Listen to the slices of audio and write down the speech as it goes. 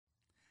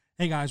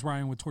Hey guys,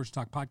 Ryan with Torch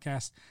Talk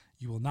Podcast.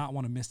 You will not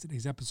want to miss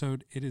today's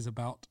episode. It is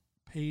about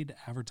paid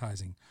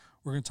advertising.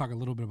 We're going to talk a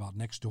little bit about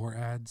Nextdoor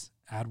ads,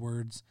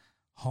 AdWords,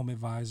 Home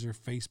Advisor,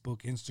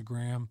 Facebook,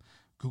 Instagram,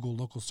 Google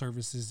Local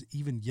Services,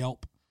 even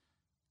Yelp.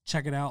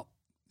 Check it out.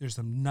 There's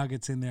some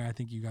nuggets in there I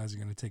think you guys are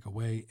going to take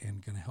away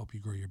and going to help you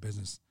grow your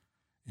business.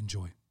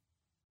 Enjoy.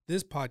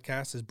 This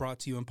podcast is brought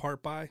to you in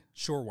part by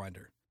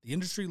ShoreWinder, the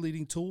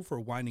industry-leading tool for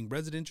winding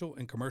residential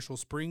and commercial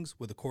springs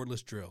with a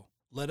cordless drill.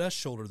 Let us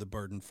shoulder the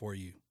burden for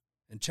you.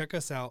 And check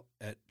us out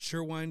at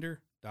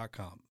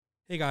ShoreWinder.com.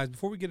 Hey guys,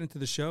 before we get into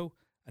the show,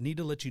 I need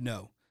to let you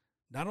know,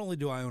 not only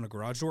do I own a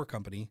garage door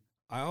company,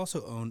 I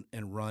also own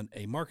and run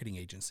a marketing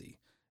agency.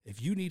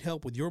 If you need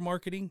help with your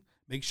marketing,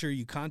 make sure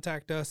you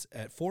contact us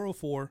at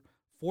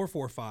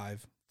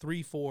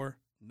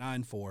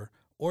 404-445-3494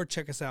 or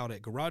check us out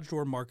at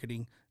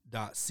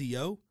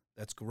garagedoormarketing.co.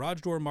 That's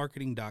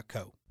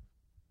garagedoormarketing.co.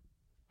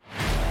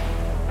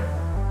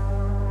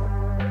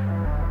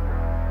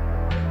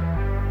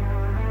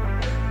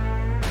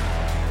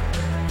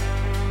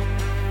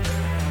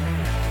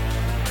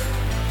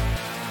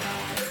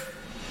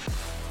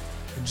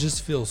 It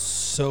just feels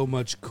so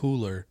much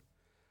cooler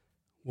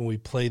when we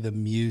play the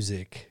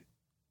music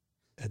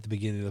at the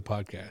beginning of the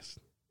podcast.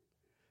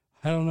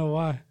 I don't know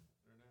why.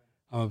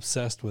 I'm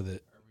obsessed with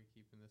it. Are we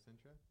keeping this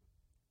intro?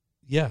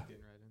 Yeah.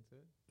 Getting right into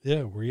it?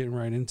 Yeah, we're getting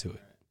right into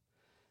it.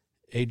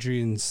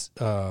 Adrian's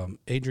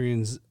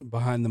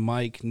behind the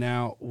mic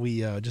now.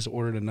 We just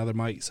ordered another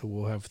mic, so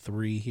we'll have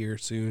 3 here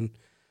soon.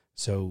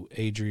 So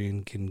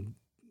Adrian can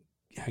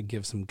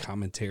give some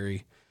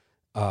commentary.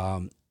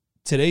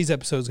 Today's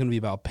episode is going to be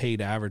about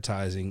paid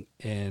advertising,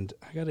 and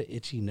I got an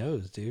itchy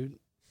nose, dude.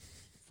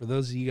 For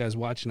those of you guys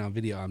watching on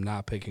video, I'm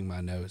not picking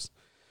my nose.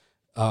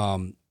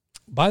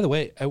 By the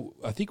way,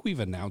 I think we've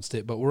announced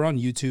it, but we're on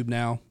YouTube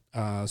now,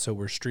 so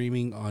we're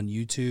streaming on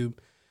YouTube,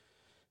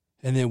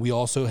 and then we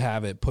also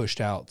have it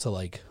pushed out to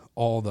like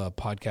all the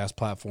podcast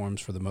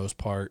platforms for the most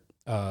part.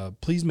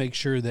 Please make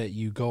sure that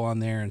you go on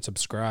there and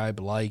subscribe,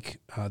 like.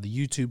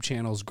 The YouTube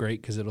channel is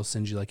great because it'll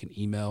send you like an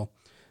email.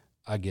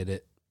 I get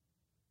it.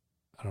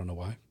 I don't know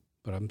why,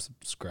 but I'm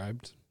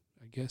subscribed,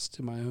 I guess,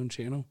 to my own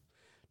channel.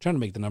 Trying to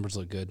make the numbers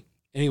look good.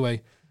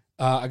 Anyway,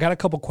 I got a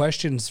couple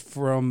questions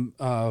from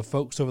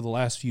folks over the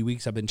last few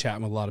weeks. I've been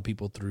chatting with a lot of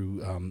people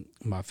through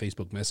my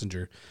Facebook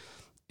Messenger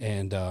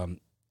and a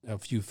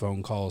few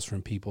phone calls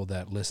from people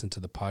that listen to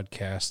the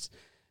podcast.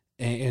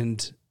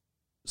 And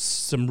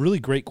some really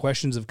great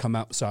questions have come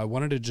out. So I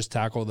wanted to just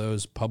tackle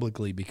those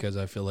publicly because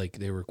I feel like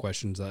they were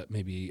questions that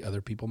maybe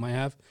other people might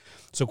have.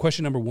 So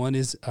question number 1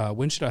 is,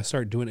 when should I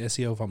start doing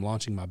SEO if I'm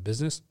launching my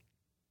business?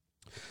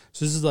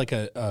 So this is like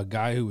a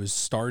guy who was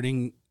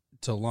starting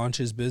to launch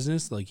his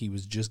business. Like he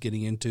was just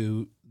getting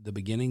into the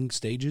beginning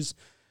stages.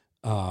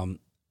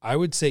 I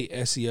would say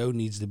SEO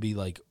needs to be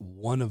like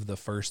one of the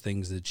first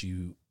things that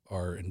you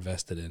are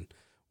invested in,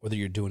 whether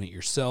you're doing it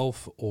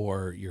yourself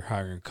or you're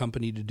hiring a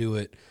company to do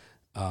it.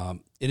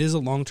 It is a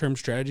long-term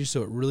strategy,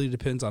 so it really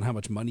depends on how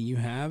much money you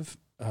have,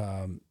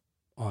 on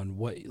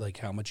what, like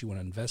how much you want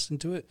to invest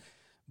into it.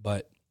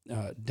 But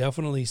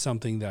definitely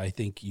something that I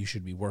think you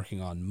should be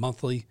working on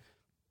monthly,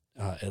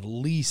 at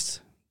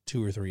least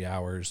 2 or 3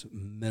 hours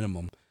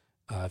minimum,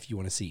 if you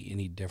want to see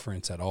any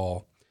difference at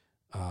all.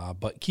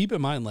 But keep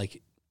in mind,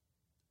 like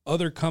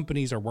other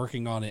companies are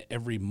working on it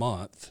every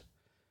month.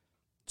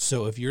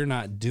 So if you're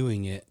not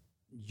doing it,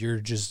 you're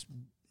just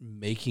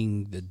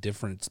making the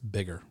difference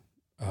bigger.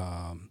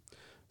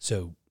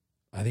 So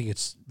I think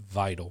it's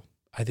vital.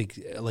 I think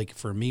like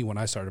for me, when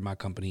I started my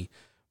company,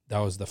 that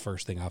was the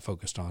first thing I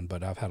focused on,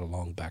 but I've had a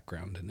long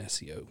background in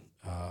SEO,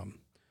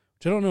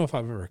 which I don't know if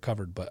I've ever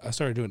covered, but I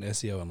started doing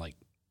SEO in like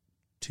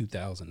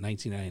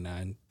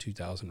 1999,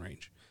 2000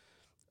 range.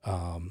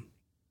 I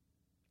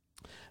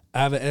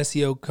have an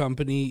SEO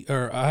company,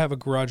 or I have a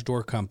garage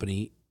door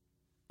company.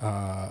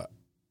 How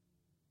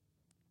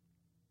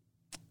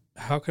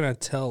can I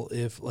tell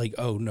if like,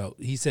 oh no,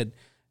 he said,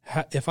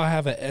 if I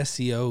have a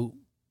SEO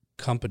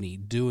company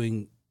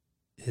doing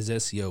his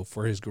SEO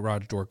for his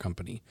garage door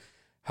company,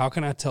 how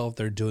can I tell if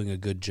they're doing a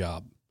good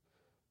job?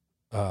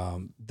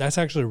 That's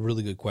actually a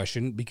really good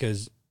question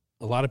because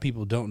a lot of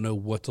people don't know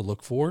what to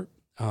look for.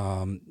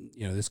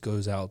 This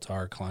goes out to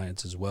our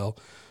clients as well.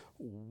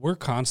 We're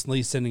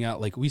constantly sending out,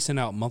 like we send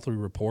out monthly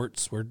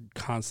reports. We're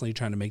constantly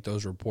trying to make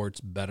those reports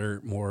better,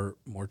 more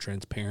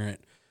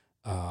transparent,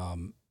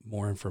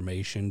 more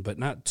information, but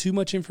not too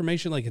much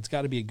information. Like it's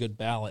got to be a good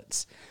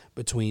balance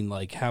between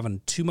like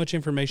having too much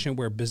information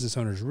where business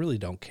owners really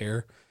don't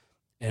care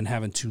and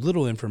having too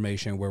little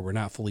information where we're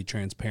not fully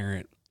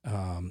transparent.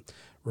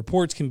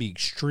 Reports can be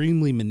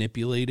extremely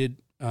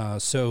manipulated.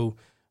 So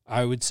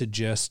I would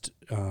suggest,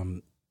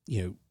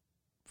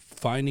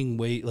 finding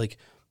like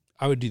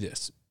I would do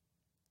this.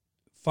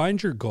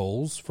 Find your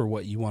goals for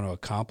what you want to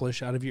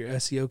accomplish out of your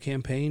SEO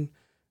campaign.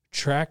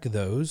 Track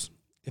those.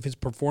 If it's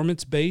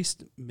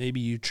performance-based, maybe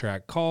you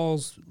track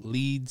calls,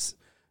 leads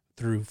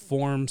through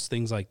forms,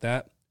 things like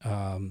that.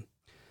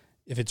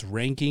 If it's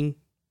ranking,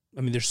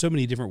 I mean, there's so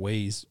many different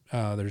ways.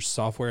 There's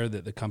software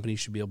that the company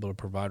should be able to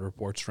provide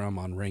reports from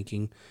on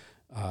ranking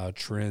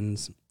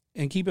trends.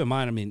 And keep in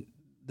mind, I mean,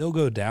 they'll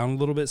go down a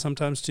little bit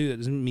sometimes too. That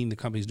doesn't mean the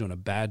company's doing a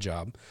bad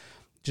job.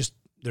 Just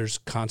there's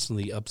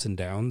constantly ups and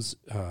downs.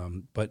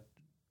 But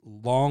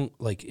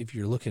like if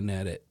you're looking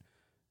at it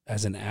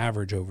as an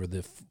average over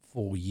the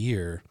full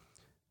year,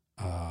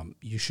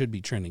 you should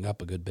be trending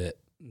up a good bit.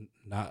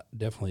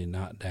 Definitely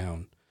not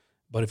down.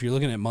 But if you're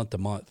looking at month to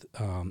month,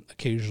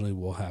 occasionally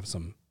we'll have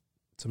some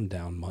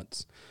down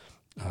months.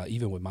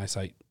 Even with my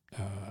site,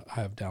 I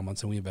have down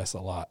months, and we invest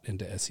a lot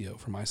into SEO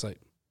for my site.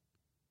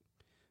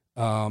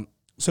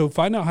 So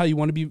find out how you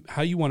want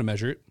to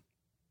measure it,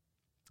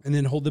 and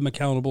then hold them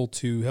accountable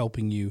to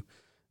helping you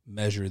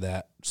measure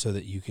that so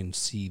that you can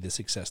see the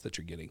success that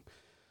you're getting.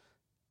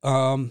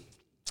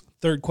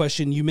 Third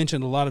question, you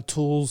mentioned a lot of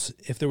tools.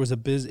 If there was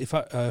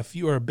if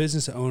you are a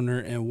business owner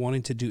and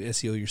wanting to do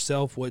SEO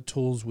yourself, what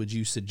tools would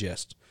you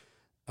suggest?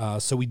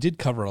 So we did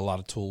cover a lot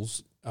of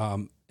tools,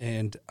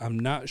 and I'm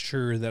not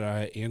sure that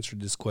I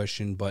answered this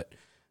question, but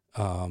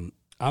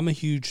I'm a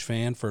huge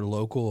fan for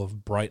local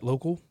of Bright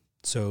Local.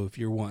 So if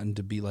you're wanting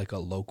to be like a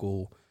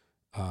local,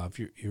 if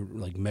you're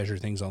like measure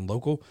things on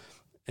local,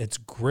 it's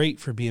great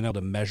for being able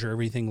to measure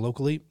everything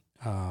locally.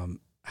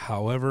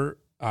 However,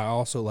 I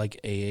also like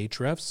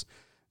Ahrefs.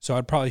 So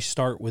I'd probably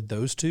start with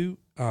those two.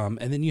 And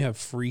then you have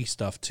free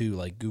stuff too,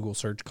 like Google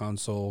Search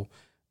Console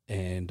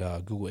and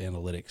Google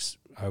Analytics.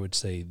 I would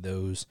say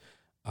those.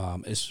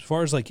 As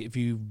far as like if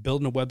you're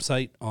building a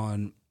website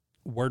on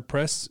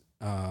WordPress,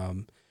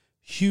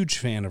 huge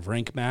fan of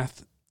Rank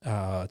Math.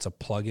 It's a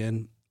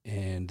plugin,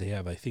 and they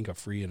have, I think, a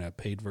free and a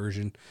paid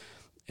version.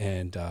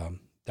 And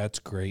that's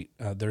great.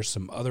 There's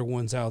some other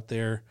ones out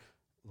there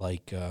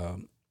like,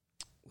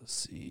 let's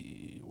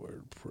see,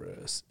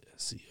 WordPress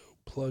SEO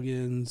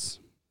plugins.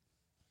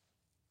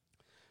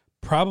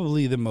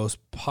 Probably the most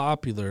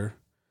popular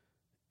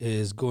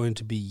is going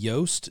to be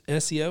Yoast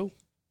SEO.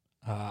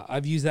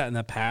 I've used that in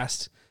the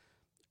past.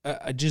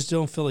 I just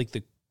don't feel like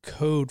the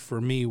code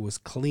for me was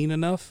clean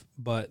enough,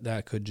 but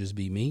that could just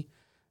be me.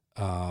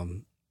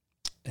 And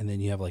then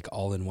you have like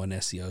all-in-one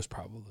SEO is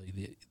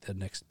probably the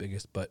next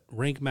biggest. But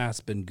Rank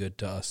Math's been good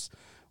to us.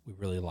 We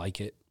really like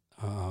it.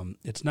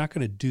 It's not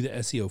going to do the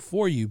SEO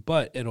for you,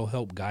 but it'll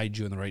help guide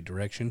you in the right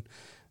direction.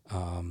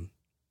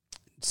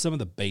 Some of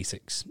the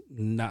basics,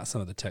 not some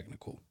of the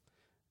technical,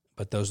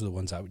 but those are the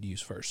ones I would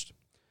use first.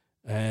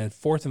 And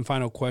fourth and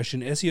final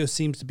question, SEO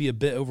seems to be a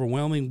bit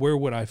overwhelming.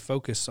 What would I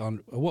focus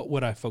on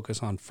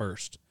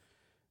first?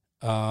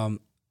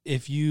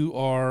 If you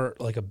are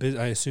like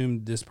I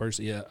assume this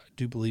person, I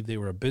do believe they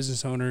were a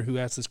business owner who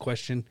asked this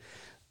question.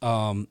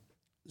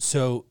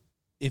 So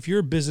if you're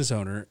a business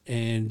owner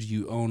and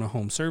you own a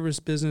home service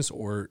business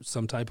or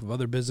some type of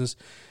other business,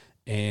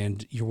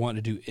 and you're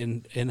wanting to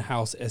do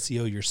in-house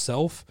SEO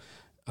yourself,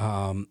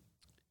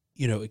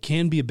 it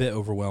can be a bit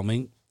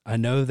overwhelming. I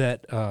know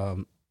that,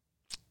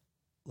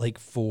 like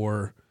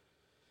for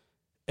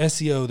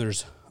SEO,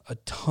 there's a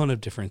ton of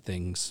different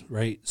things,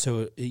 right?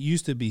 So it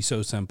used to be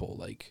so simple,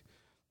 like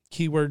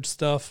keyword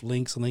stuff,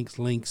 links,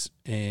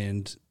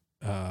 and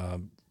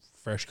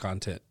fresh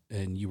content,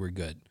 and you were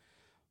good.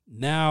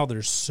 Now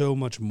there's so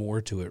much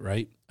more to it,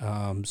 right?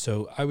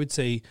 So I would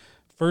say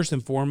first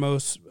and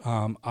foremost,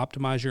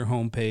 optimize your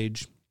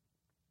homepage,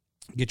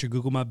 get your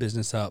Google My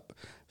Business up,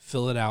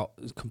 fill it out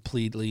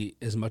completely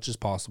as much as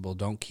possible.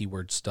 Don't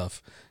keyword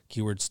stuff.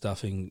 Keyword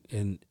stuffing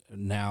and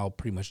now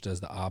pretty much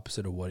does the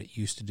opposite of what it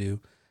used to do.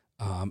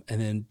 And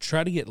then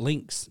try to get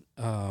links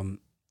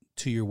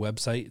to your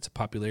website. It's a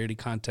popularity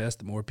contest.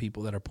 The more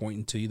people that are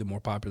pointing to you, the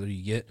more popular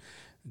you get.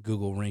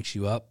 Google ranks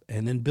you up.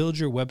 And then build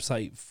your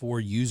website for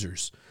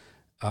users.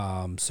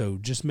 So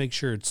just make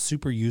sure it's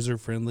super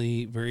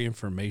user-friendly, very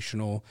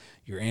informational.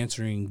 You're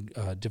answering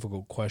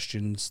difficult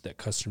questions that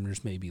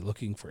customers may be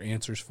looking for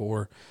answers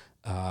for,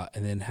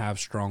 and then have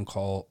strong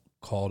call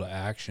to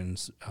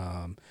actions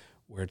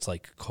where it's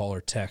like call or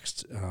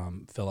text,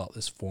 fill out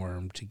this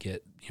form to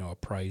get a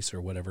price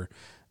or whatever.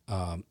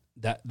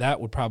 That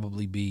would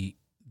probably be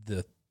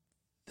the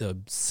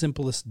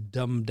simplest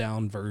dumbed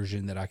down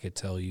version that I could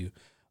tell you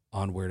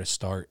on where to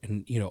start.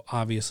 And,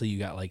 obviously you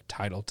got like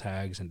title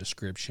tags and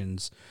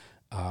descriptions,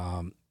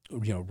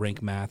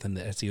 Rank Math and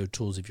the SEO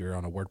tools, if you're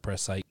on a WordPress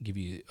site, give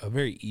you a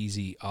very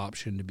easy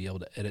option to be able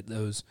to edit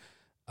those.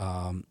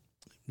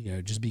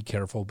 Just be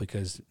careful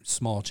because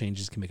small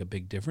changes can make a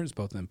big difference,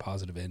 both in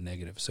positive and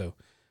negative. So,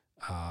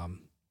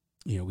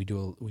 we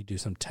do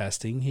some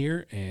testing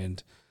here,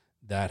 and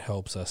that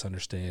helps us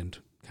understand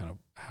kind of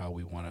how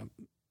we want to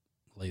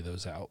lay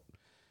those out.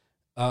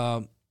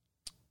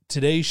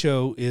 Today's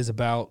show is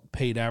about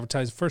paid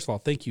advertising. First of all,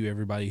 thank you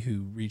everybody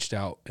who reached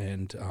out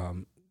and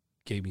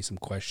gave me some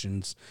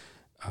questions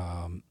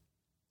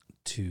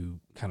to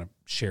kind of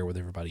share with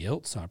everybody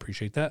else. So I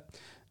appreciate that.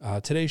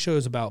 Today's show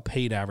is about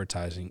paid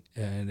advertising,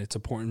 and it's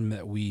important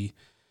that we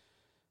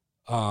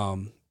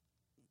have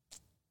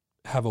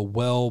a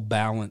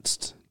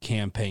well-balanced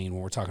campaign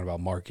when we're talking about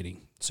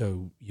marketing.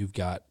 So you've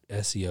got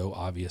SEO,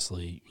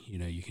 obviously,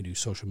 you can do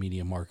social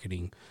media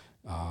marketing,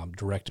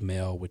 direct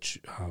mail, which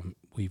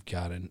we've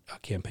got a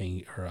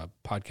campaign or a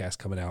podcast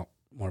coming out.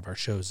 One of our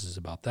shows is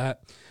about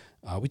that.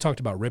 We talked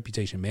about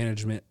reputation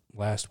management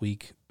last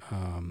week,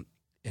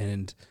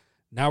 and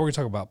now we're going to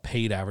talk about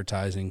paid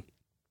advertising.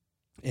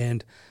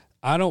 And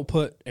I don't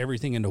put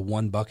everything into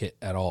one bucket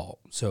at all.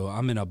 So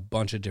I'm in a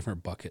bunch of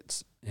different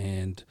buckets,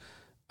 and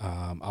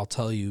I'll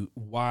tell you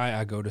why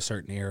I go to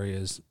certain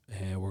areas,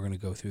 and we're going to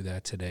go through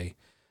that today.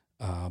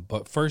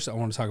 But first, I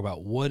want to talk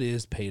about what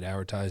is paid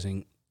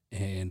advertising,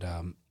 and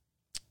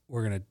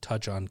we're going to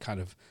touch on kind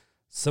of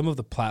some of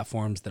the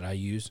platforms that I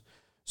use.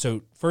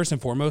 So first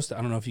and foremost,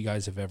 I don't know if you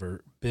guys have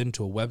ever been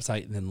to a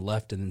website and then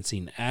left and then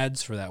seen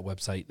ads for that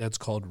website. That's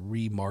called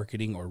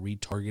remarketing or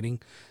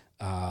retargeting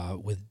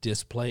with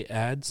display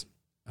ads.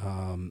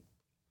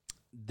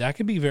 That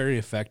can be very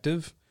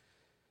effective.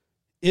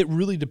 It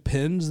really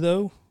depends,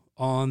 though,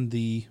 on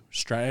the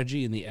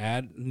strategy and the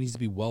ad. It needs to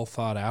be well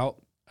thought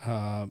out.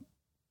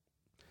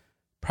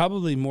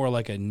 Probably more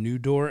like a new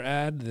door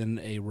ad than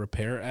a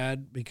repair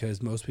ad,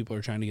 because most people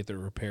are trying to get their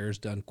repairs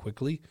done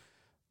quickly.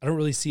 I don't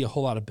really see a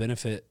whole lot of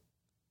benefit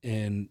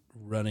in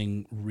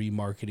running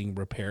remarketing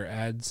repair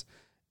ads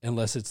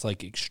unless it's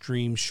like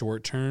extreme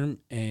short term.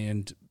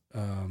 And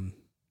I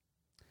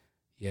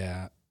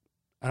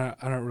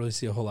don't really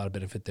see a whole lot of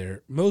benefit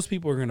there. Most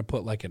people are going to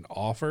put like an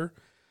offer,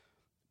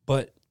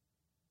 but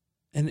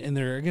and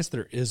there, I guess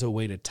there is a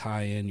way to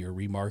tie in your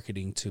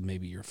remarketing to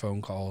maybe your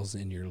phone calls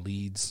and your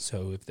leads.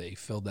 So if they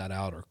filled that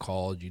out or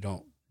called, you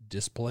don't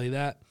display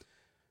that.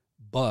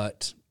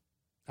 But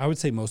I would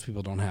say most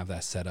people don't have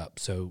that set up.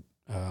 So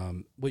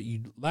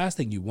last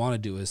thing you want to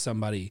do is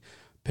somebody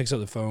picks up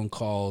the phone,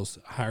 calls,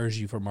 hires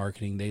you for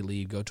marketing, they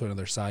leave, go to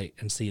another site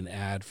and see an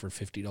ad for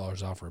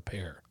 $50 off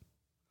repair.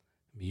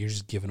 I mean, you're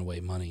just giving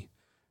away money.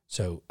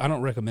 So I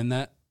don't recommend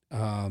that.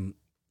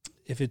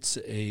 If it's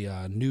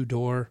a new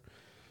door,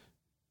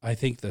 I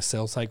think the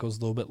sales cycle is a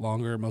little bit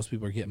longer. Most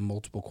people are getting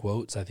multiple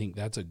quotes. I think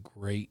that's a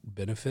great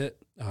benefit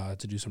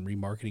to do some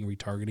remarketing,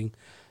 retargeting.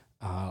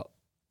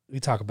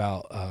 We talk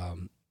about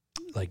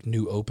like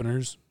new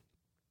openers,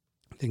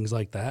 things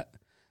like that,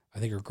 I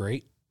think are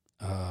great.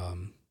 I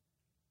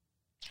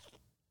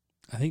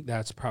think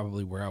that's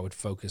probably where I would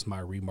focus my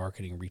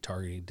remarketing,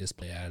 retargeting,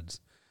 display ads.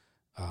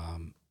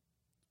 And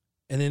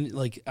then,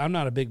 like, I'm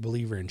not a big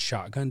believer in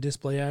shotgun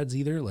display ads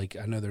either. Like,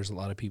 I know there's a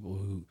lot of people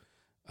who,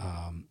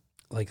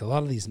 like a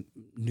lot of these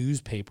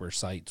newspaper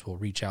sites will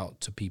reach out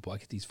to people. I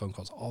get these phone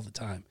calls all the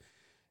time,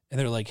 and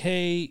they're like,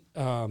 "Hey,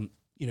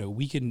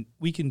 we can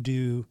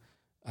do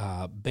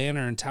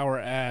banner and tower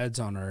ads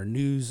on our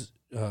news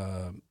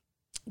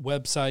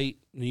website.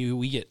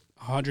 We get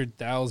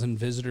 100,000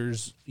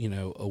 visitors,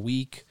 a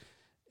week,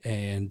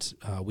 and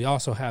we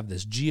also have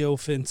this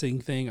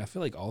geofencing thing. I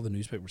feel like all the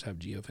newspapers have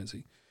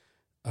geofencing,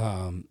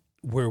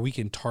 where we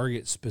can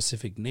target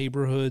specific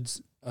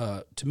neighborhoods.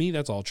 To me,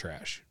 that's all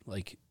trash.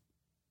 Like,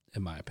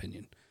 in my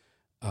opinion,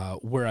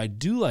 where I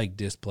do like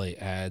display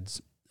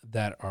ads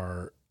that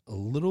are a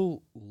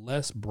little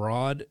less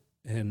broad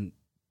and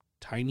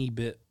tiny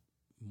bit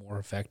more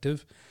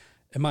effective,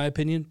 in my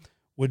opinion,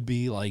 would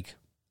be like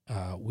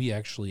we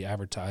actually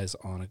advertise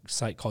on a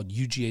site called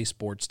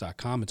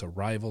UGAsports.com. It's a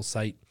rival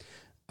site.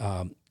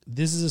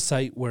 This is a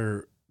site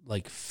where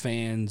like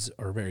fans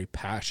are very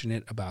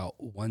passionate about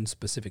one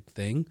specific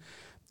thing,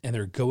 and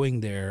they're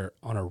going there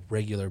on a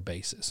regular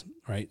basis,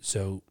 right?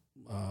 So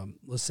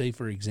let's say,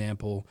 for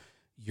example,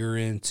 you're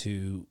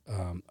into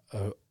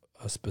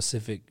a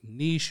specific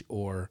niche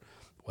or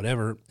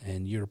whatever,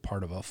 and you're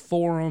part of a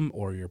forum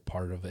or you're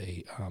part of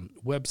a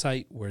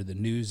website where the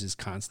news is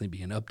constantly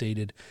being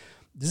updated.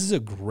 This is a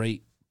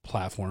great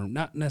platform,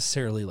 not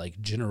necessarily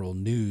like general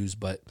news,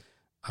 but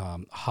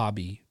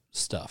hobby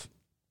stuff.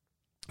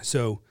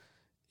 So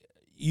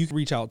you can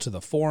reach out to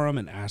the forum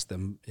and ask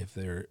them if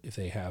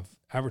they have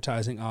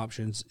advertising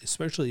options,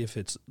 especially if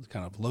it's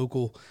kind of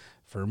local.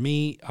 For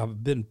me,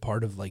 I've been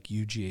part of like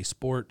UGA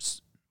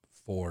Sports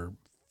for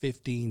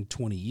 15,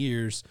 20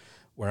 years,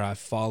 where I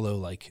follow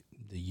like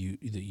the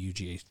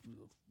UGA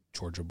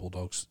Georgia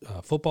Bulldogs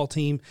football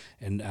team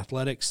and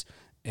athletics.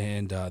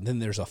 And then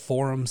there's a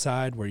forum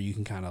side where you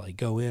can kind of like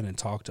go in and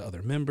talk to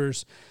other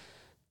members.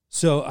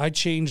 So I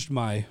changed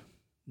my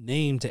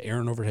name to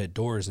Aaron Overhead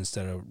Doors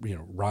instead of,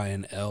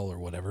 Ryan L or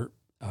whatever.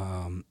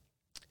 And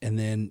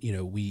then,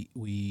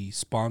 we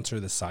sponsor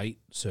the site.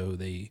 So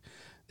they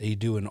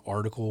do an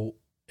article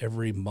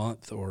every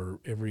month or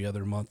every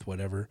other month,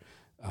 whatever,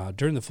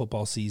 during the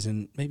football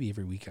season, maybe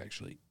every week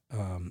actually.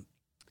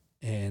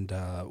 And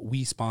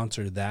we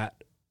sponsor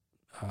that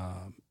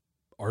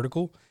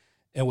article.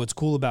 And what's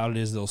cool about it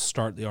is they'll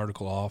start the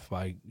article off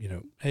by,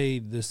 hey,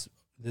 this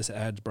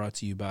ad's brought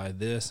to you by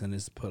this, and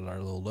it's put our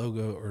little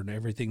logo or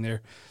everything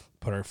there,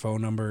 put our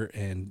phone number,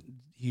 and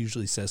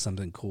usually says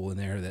something cool in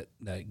there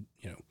that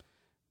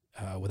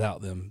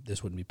without them,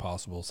 this wouldn't be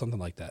possible, something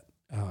like that.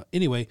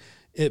 Anyway,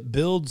 it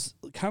builds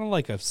kind of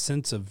like a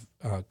sense of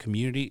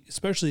community,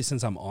 especially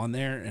since I'm on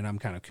there and I'm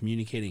kind of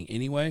communicating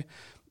anyway.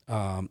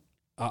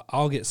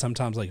 I'll get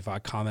sometimes, like if I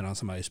comment on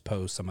somebody's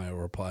post, somebody will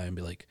reply and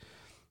be like,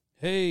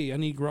 hey, I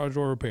need garage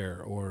door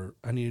repair, or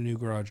I need a new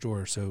garage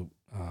door. So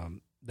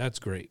that's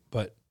great.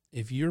 But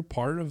if you're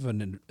part of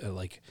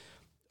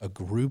a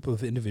group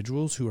of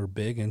individuals who are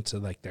big into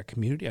like that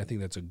community, I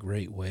think that's a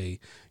great way.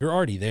 You're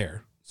already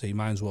there, so you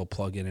might as well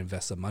plug in,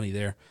 invest some money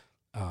there,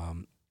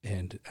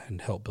 and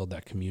help build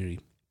that community.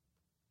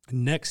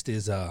 Next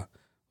is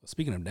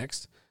speaking of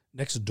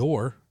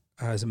Nextdoor,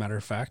 as a matter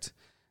of fact.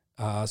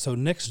 So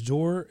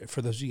Nextdoor,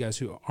 for those of you guys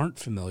who aren't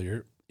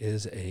familiar,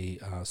 is a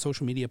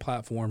social media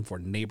platform for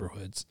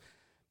neighborhoods.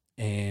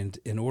 And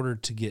in order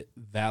to get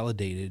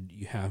validated,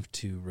 you have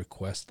to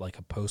request like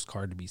a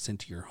postcard to be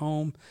sent to your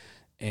home.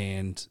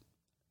 And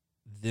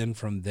then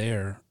from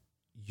there,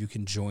 you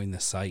can join the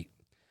site.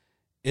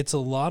 It's a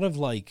lot of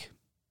like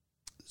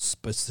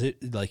specific,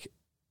 like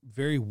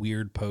very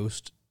weird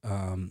post.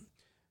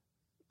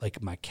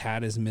 Like my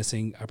cat is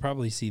missing. I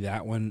probably see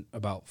that one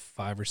about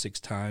 5 or 6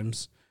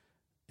 times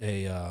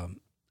a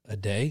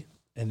day.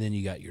 And then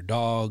you got your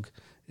dog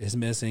is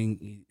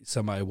missing.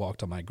 Somebody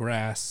walked on my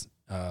grass.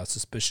 A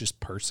suspicious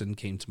person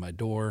came to my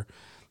door.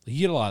 You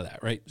get a lot of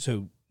that, right?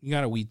 So you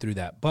got to weed through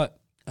that. But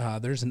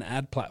there's an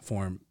ad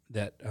platform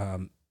that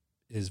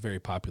is very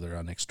popular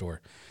on Nextdoor.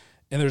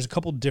 And there's a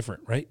couple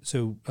different, right?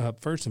 So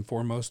first and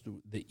foremost,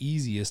 the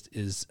easiest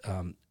is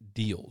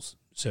deals.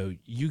 So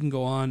you can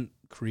go on,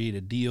 create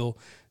a deal.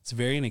 It's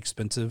very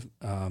inexpensive.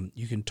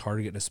 You can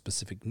target a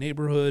specific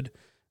neighborhood.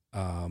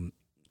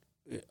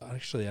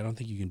 Actually, I don't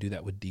think you can do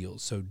that with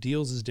deals. So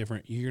deals is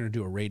different. You're going to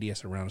do a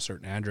radius around a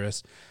certain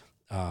address.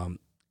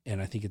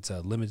 And I think it's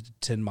limited to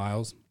 10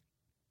 miles.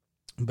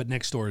 But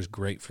Nextdoor is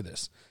great for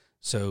this.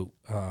 So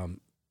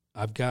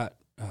I've got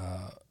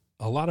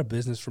a lot of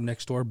business from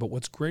Nextdoor, but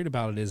what's great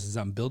about it is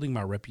I'm building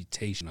my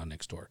reputation on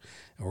Nextdoor.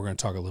 And we're going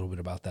to talk a little bit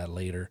about that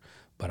later.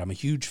 But I'm a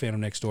huge fan of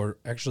Nextdoor.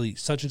 Actually,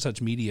 Such and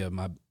Such Media,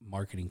 my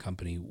marketing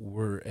company,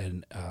 we're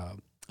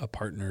a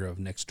partner of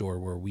Nextdoor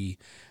where we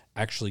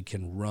actually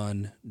can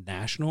run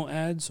national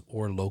ads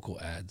or local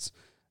ads.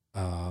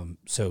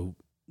 So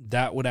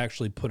that would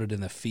actually put it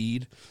in the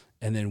feed,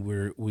 and then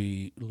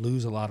we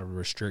lose a lot of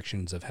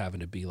restrictions of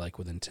having to be like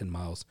within 10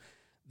 miles.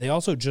 They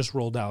also just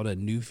rolled out a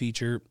new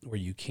feature where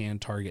you can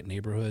target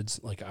neighborhoods.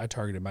 Like I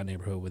targeted my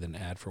neighborhood with an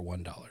ad for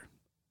 $1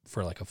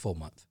 for like a full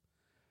month.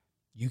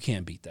 You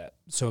can't beat that.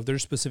 So if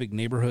there's specific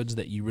neighborhoods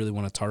that you really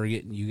want to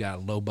target and you got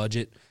a low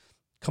budget,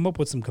 come up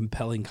with some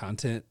compelling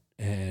content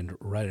and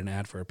write an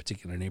ad for a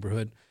particular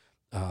neighborhood.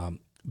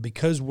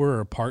 Because we're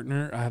a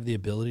partner, I have the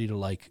ability to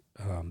like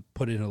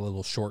put in a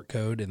little short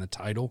code in the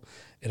title,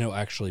 and it'll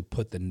actually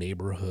put the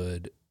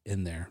neighborhood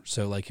in there.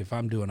 So like if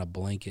I'm doing a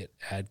blanket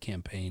ad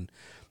campaign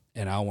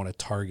and I want to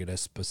target a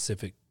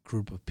specific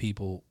group of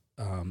people,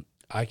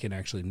 I can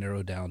actually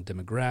narrow down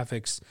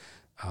demographics,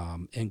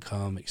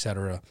 income,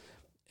 etc.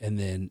 And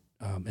then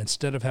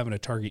instead of having to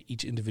target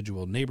each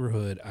individual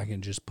neighborhood, I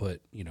can just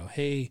put,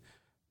 hey,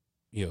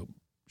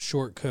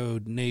 short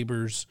code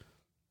neighbors,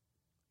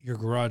 your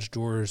garage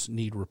doors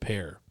need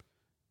repair.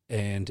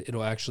 And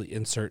it'll actually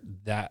insert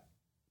that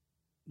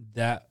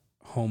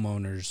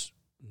homeowner's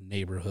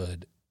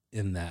neighborhood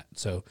in that.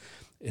 So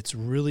it's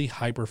really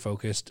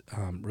hyper-focused,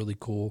 really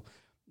cool.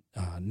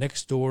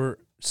 Nextdoor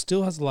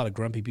still has a lot of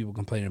grumpy people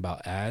complaining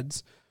about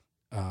ads,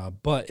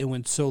 but it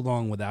went so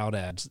long without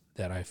ads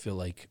that I feel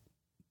like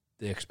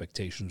the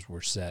expectations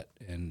were set,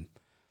 and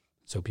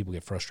so people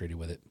get frustrated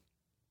with it.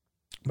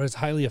 But it's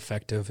highly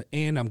effective,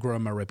 and I'm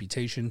growing my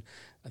reputation.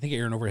 I think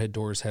Aaron Overhead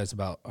Doors has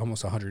about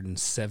almost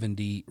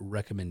 170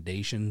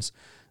 recommendations.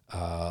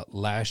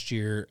 Last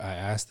year, I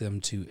asked them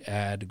to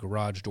add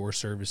garage door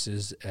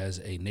services as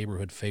a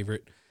neighborhood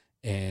favorite,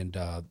 and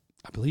I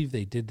believe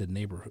they did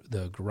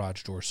the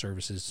garage door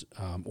services,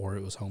 or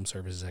it was home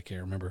services. I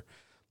can't remember.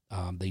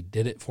 They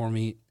did it for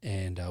me,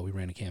 and we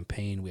ran a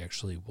campaign. We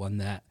actually won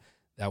that.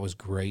 That was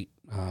great.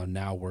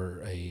 Now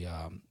we're a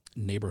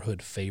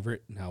neighborhood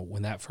favorite. Now,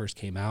 when that first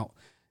came out,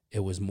 it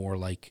was more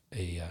like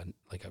a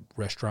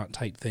restaurant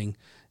type thing,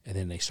 and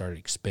then they started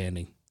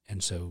expanding.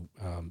 And so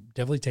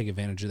definitely take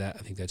advantage of that. I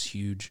think that's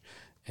huge,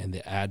 and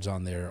the ads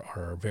on there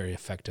are very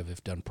effective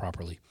if done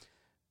properly.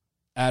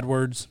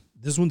 AdWords,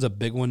 this one's a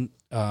big one.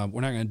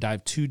 We're not going to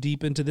dive too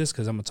deep into this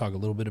because I'm going to talk a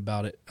little bit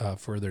about it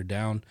further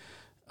down.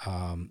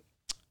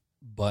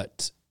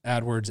 But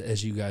AdWords,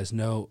 as you guys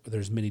know,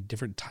 there's many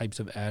different types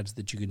of ads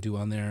that you can do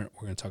on there.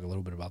 We're going to talk a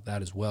little bit about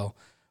that as well.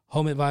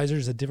 Home Advisor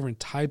is a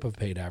different type of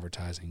paid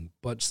advertising,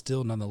 but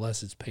still,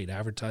 nonetheless, it's paid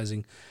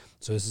advertising.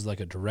 So this is like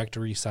a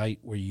directory site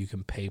where you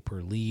can pay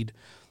per lead.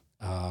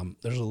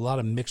 There's a lot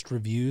of mixed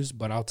reviews,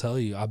 but I'll tell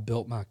you, I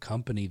built my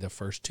company the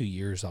first 2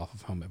 years off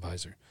of Home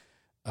Advisor.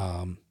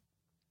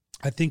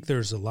 I think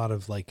there's a lot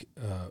of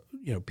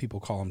people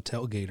call them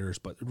tailgaters,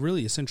 but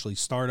really essentially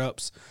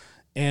startups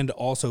and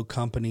also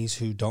companies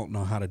who don't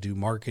know how to do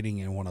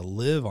marketing and want to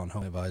live on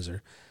Home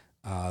Advisor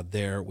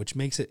there, which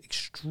makes it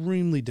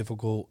extremely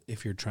difficult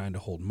if you're trying to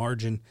hold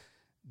margin.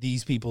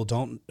 These people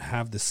don't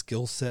have the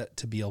skill set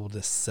to be able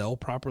to sell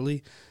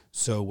properly.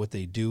 So what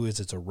they do is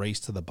it's a race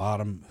to the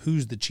bottom.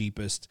 Who's the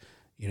cheapest?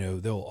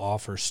 they'll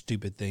offer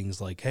stupid things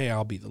like, hey,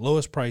 I'll be the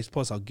lowest price,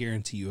 plus I'll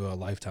guarantee you a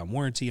lifetime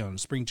warranty on a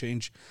spring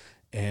change.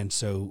 And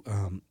so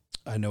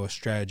I know a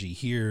strategy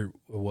here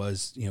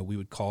was, we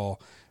would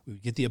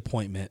get the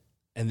appointment,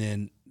 and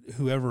then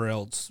whoever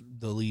else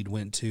the lead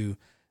went to,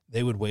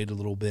 they would wait a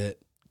little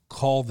bit,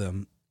 call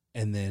them,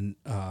 and then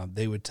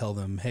they would tell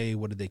them, hey,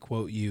 what did they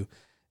quote you?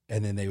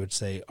 And then they would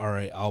say, all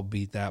right, I'll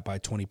beat that by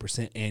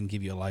 20% and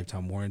give you a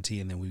lifetime warranty.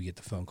 And then we would get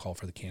the phone call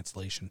for the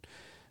cancellation.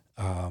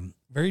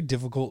 Very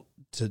difficult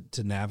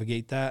to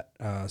navigate that.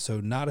 So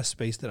not a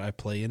space that I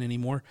play in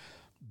anymore,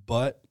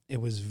 but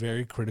it was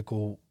very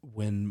critical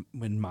when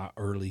my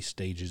early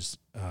stages.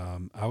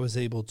 I was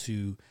able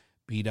to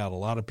beat out a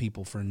lot of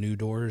people for new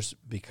doors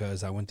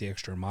because I went the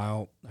extra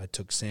mile. I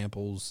took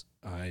samples.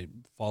 I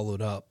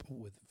followed up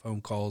with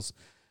phone calls.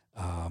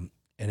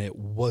 And it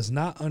was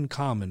not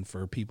uncommon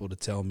for people to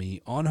tell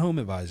me on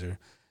HomeAdvisor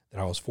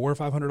that I was $400 or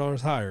 $500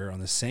 higher on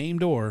the same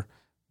door,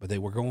 but they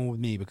were going with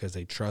me because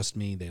they trust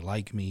me, they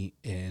like me,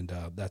 and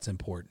that's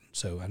important.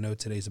 So I know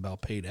today's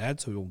about paid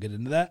ads, so we won't get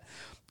into that.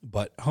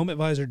 But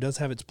HomeAdvisor does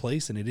have its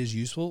place, and it is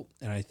useful.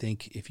 And I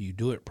think if you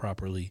do it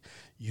properly,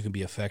 you can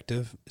be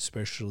effective,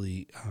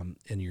 especially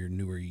in your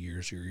newer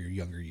years or your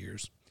younger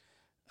years.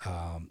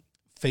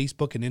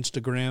 Facebook and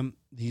Instagram,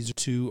 these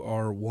two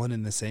are one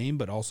and the same,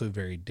 but also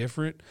very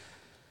different.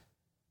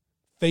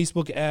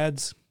 Facebook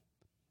ads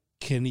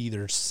can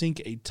either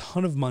sink a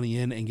ton of money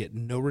in and get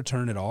no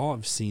return at all.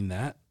 I've seen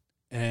that.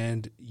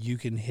 And you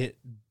can hit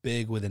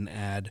big with an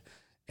ad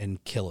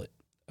and kill it.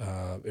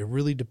 It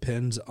really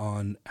depends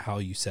on how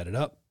you set it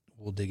up.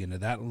 We'll dig into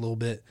that a little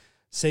bit.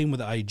 Same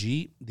with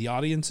IG. The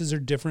audiences are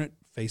different.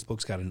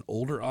 Facebook's got an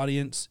older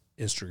audience.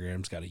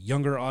 Instagram's got a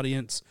younger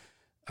audience.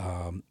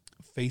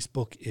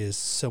 Facebook is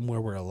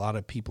somewhere where a lot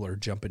of people are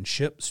jumping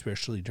ship,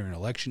 especially during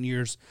election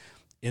years.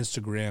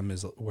 Instagram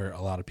is where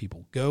a lot of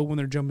people go when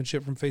they're jumping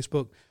ship from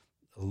Facebook.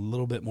 A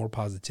little bit more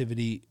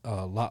positivity,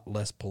 a lot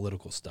less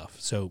political stuff.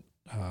 So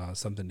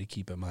something to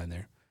keep in mind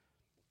there.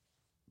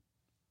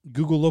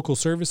 Google Local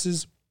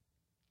Services.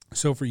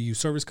 So for you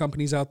service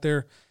companies out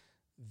there,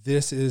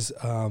 this is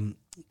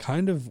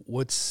kind of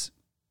what's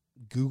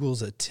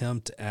Google's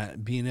attempt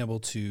at being able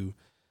to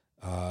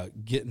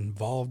get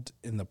involved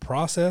in the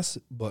process,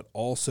 but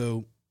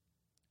also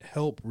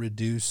help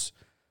reduce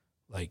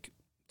like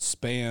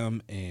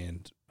spam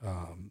and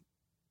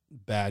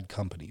bad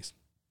companies.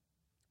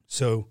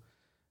 So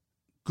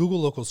Google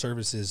Local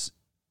Services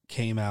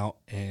came out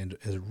and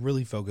is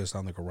really focused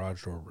on the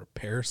garage door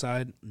repair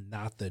side,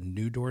 not the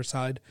new door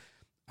side.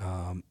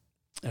 And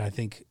I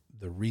think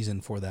the reason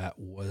for that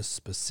was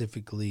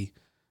specifically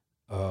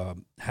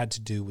had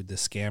to do with the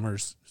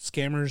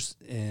scammers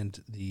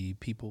and the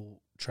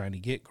people trying to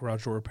get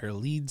garage door repair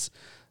leads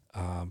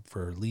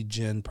for lead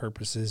gen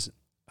purposes.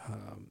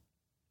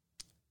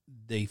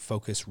 They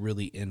focus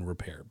really in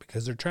repair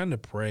because they're trying to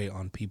prey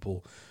on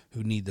people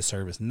who need the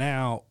service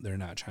now. They're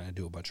not trying to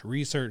do a bunch of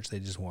research. They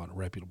just want a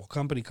reputable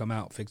company come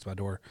out, fix my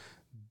door.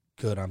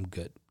 Good, I'm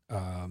good.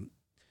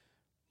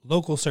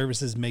 Local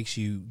Services makes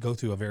you go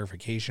through a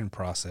verification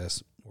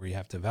process where you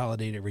have to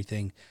validate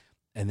everything,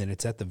 and then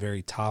it's at the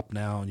very top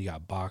now, and you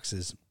got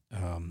boxes.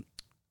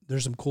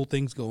 There's some cool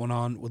things going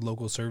on with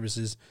Local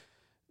Services.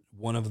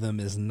 One of them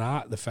is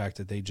not the fact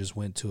that they just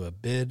went to a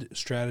bid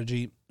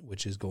strategy,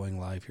 which is going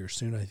live here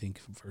soon, I think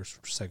first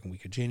or second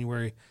week of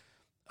January.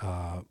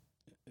 I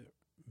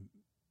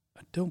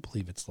don't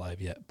believe it's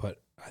live yet,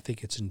 but I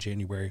think it's in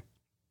January.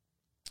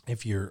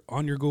 If you're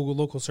on your Google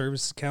Local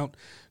Services account,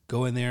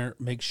 go in there,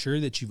 make sure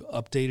that you've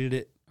updated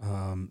it,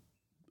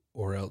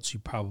 or else you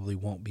probably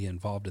won't be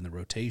involved in the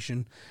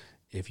rotation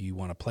if you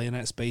want to play in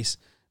that space.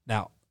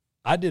 Now,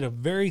 I did a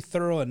very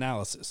thorough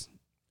analysis.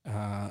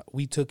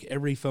 We took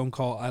every phone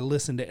call. I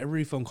listened to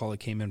every phone call that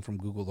came in from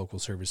Google Local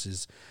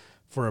Services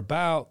for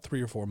about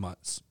 3 or 4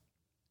 months.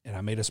 And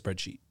I made a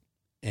spreadsheet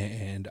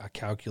and I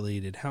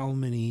calculated how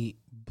many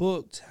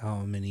booked, how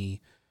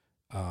many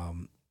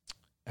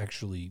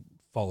actually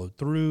followed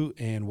through,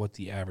 and what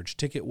the average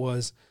ticket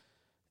was.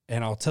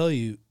 And I'll tell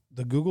you,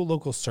 the Google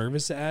Local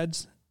Service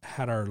ads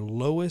had our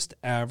lowest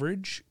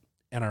average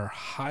and our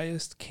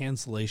highest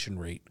cancellation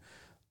rate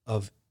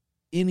of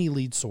any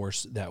lead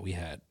source that we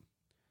had.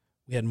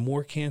 We had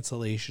more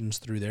cancellations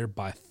through there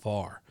by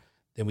far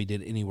than we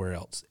did anywhere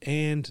else.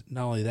 And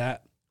not only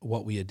that,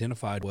 what we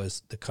identified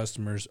was the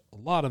customers, a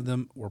lot of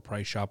them were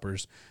price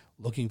shoppers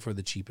looking for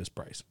the cheapest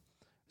price.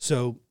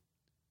 So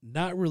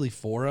not really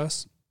for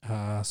us.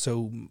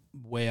 So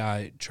way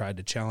I tried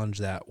to challenge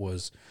that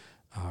was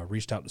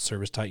reached out to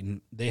Service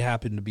Titan. They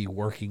happened to be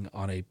working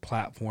on a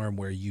platform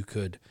where you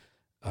could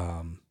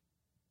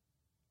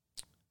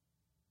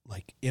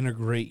like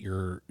integrate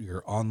your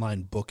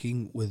online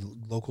booking with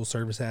local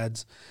service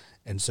ads.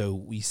 And so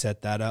we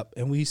set that up,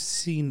 and we've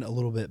seen a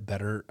little bit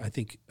better. I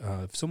think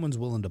if someone's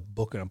willing to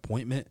book an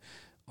appointment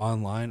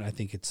online, I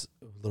think it's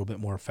a little bit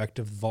more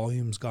effective.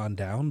 Volume's gone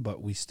down,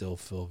 but we still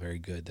feel very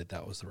good that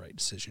that was the right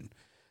decision.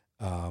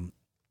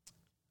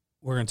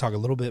 We're going to talk a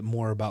little bit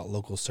more about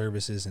local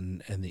services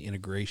and the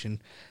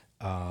integration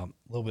a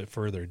little bit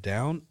further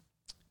down.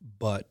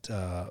 but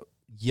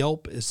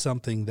Yelp is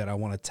something that I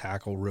want to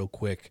tackle real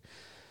quick.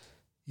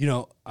 You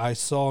know, I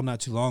saw not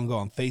too long ago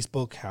on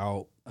Facebook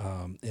how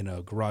in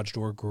a garage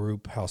door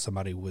group, how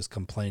somebody was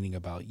complaining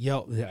about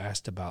Yelp. They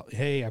asked about,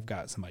 hey, I've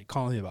got somebody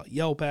calling me about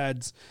Yelp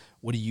ads.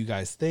 What do you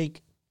guys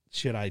think?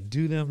 Should I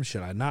do them?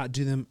 Should I not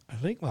do them? I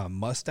think my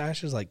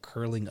mustache is like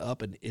curling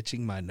up and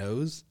itching my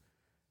nose.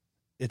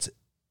 It's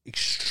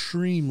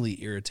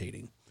extremely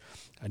irritating.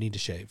 I need to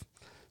shave.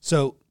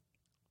 So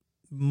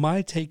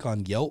my take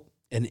on Yelp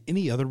and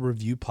any other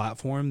review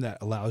platform that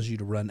allows you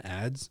to run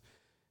ads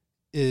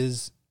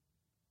is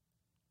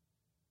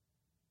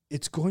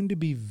it's going to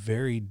be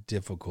very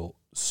difficult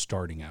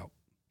starting out.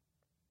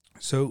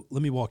 So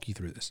let me walk you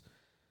through this.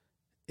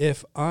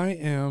 If I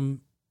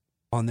am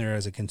on there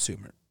as a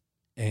consumer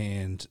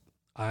and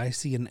I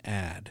see an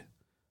ad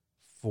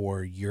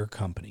for your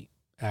company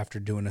after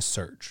doing a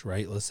search,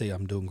 right? Let's say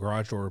I'm doing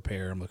garage door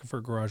repair. I'm looking for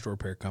a garage door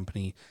repair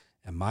company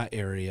in my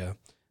area.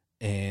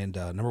 And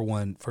number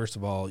one, first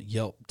of all,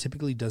 Yelp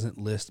typically doesn't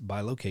list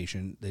by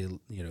location.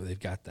 They've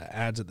got the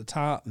ads at the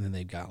top, and then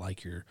they've got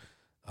like your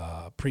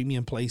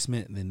premium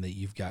placement, and then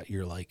you've got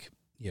your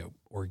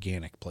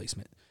organic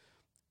placement,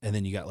 and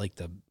then you got like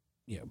the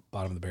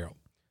bottom of the barrel.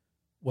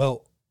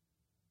 Well,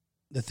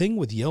 the thing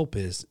with Yelp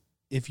is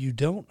if you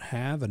don't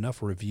have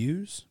enough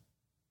reviews,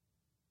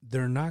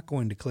 they're not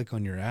going to click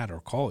on your ad or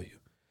call you.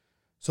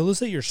 So let's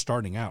say you're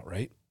starting out,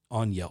 right,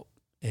 on Yelp,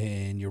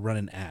 and you're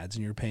running ads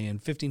and you're paying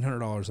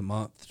 $1,500 a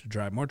month to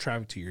drive more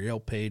traffic to your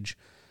Yelp page.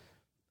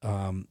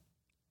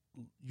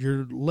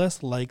 You're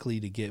less likely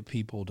to get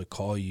people to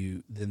call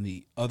you than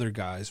the other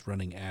guys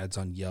running ads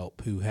on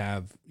Yelp who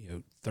have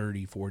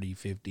 30, 40,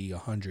 50,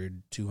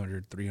 100,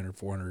 200, 300,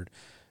 400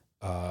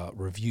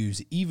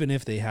 reviews, even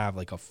if they have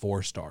like a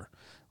 4-star.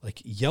 Like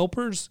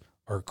Yelpers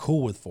are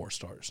cool with 4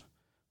 stars.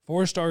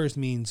 4 stars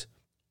means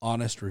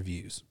honest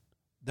reviews.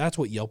 That's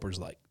what Yelpers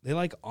like. They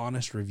like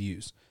honest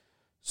reviews.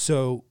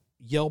 So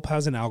Yelp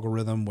has an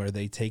algorithm where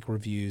they take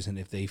reviews, and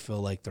if they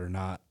feel like they're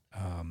not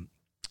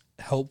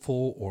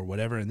helpful or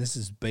whatever, and this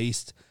is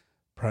based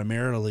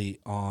primarily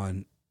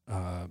on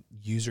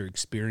user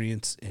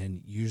experience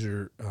and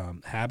user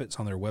habits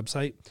on their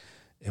website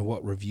and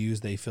what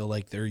reviews they feel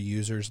like their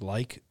users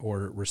like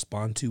or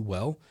respond to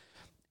well.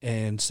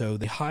 And so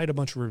they hide a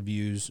bunch of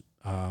reviews,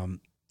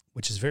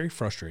 which is very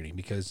frustrating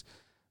because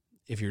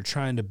if you're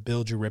trying to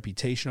build your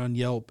reputation on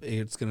Yelp,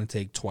 it's going to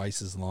take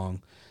twice as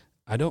long.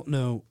 I don't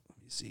know.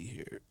 Let me see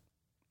here.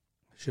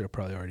 I should have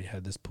probably already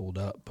had this pulled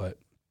up, but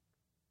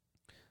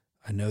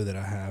I know that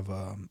I have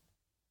an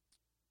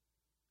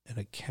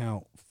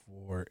account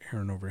for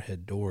Aaron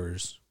Overhead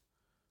Doors.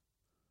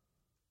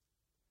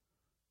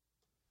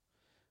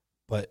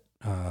 But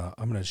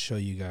I'm going to show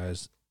you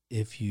guys,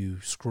 if you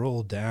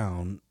scroll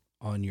down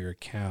on your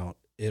account,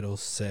 it'll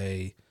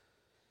say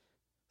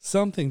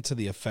something to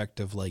the effect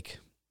of like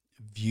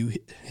view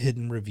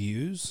hidden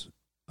reviews.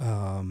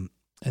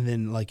 And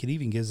then like it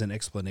even gives an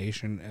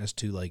explanation as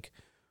to like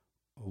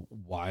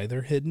why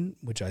they're hidden,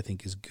 which I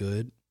think is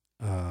good.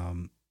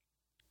 Let's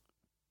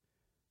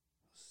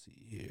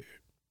see here.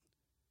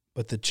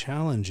 But the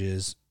challenge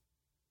is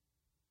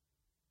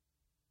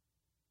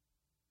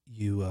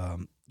you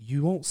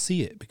won't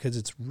see it because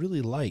it's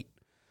really light.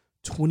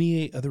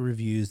 28 other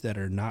reviews that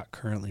are not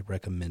currently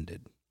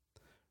recommended,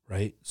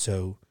 right?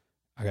 So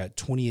I got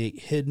 28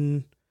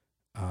 hidden,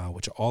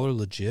 which all are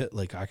legit.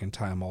 Like I can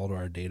tie them all to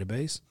our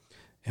database.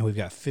 And we've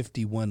got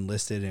 51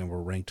 listed and we're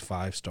ranked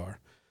 5-star.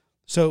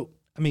 So,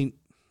 I mean,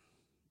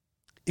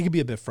 it can be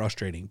a bit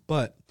frustrating,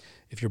 but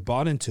if you're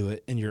bought into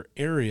it in your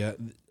area,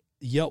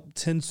 Yelp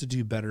tends to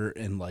do better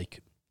in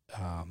like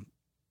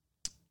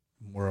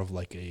more of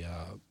like a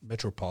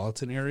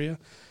metropolitan area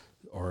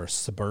or a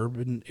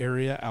suburban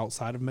area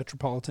outside of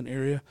metropolitan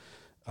area,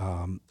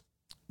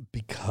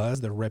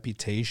 because the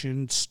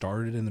reputation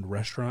started in the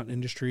restaurant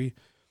industry.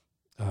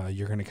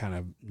 You're going to kind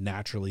of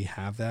naturally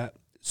have that.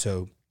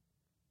 So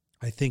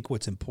I think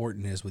what's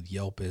important is with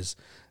Yelp is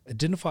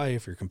identify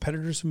if your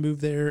competitors have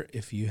moved there.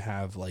 If you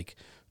have like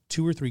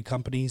 2 or 3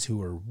 companies who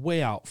are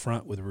way out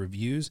front with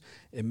reviews,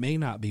 it may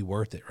not be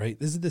worth it, right?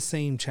 This is the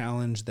same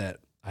challenge that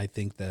I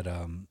think that,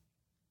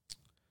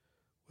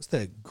 what's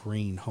that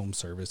green home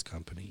service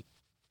company?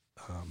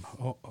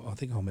 I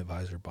think Home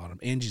Advisor bought them.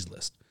 Angie's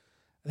List.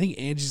 I think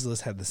Angie's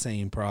List had the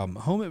same problem.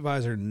 Home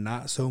Advisor,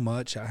 not so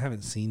much. I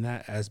haven't seen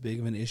that as big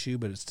of an issue,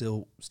 but it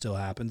still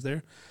happens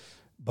there.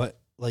 But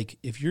like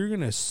if you're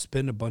going to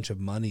spend a bunch of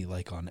money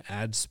like on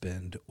ad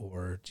spend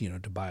or,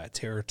 to buy a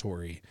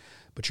territory,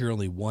 but you're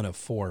only one of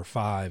 4 or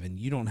 5 and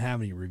you don't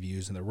have any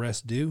reviews and the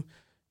rest do,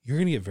 you're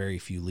going to get very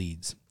few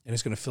leads and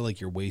it's going to feel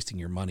like you're wasting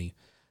your money.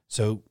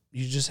 So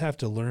you just have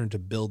to learn to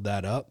build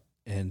that up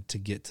and to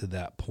get to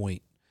that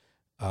point.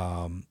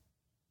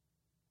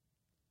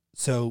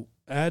 So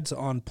ads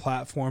on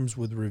platforms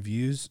with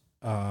reviews.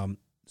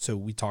 So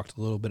we talked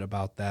a little bit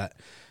about that.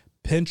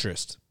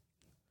 Pinterest.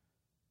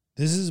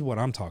 This is what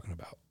I'm talking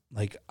about.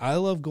 Like I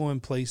love going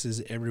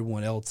places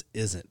everyone else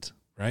isn't,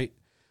 right?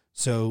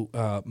 So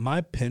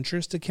my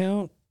Pinterest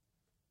account,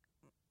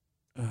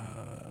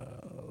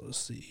 let's let's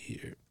see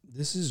here.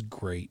 This is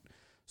great.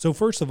 So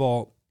first of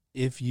all,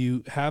 if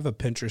you have a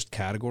Pinterest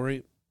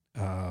category,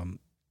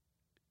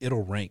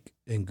 it'll rank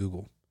in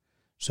Google.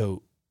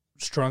 So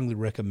strongly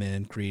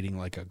recommend creating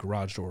like a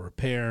garage door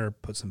repair,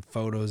 put some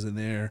photos in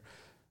there,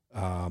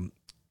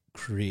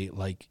 create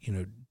like,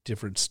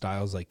 different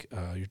styles, like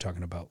you're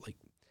talking about like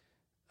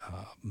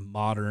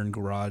modern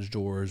garage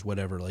doors,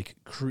 whatever, like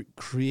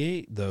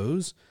create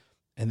those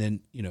and then,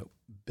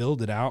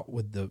 build it out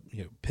with the,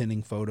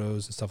 pinning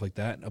photos and stuff like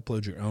that and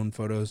upload your own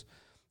photos.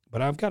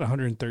 But I've got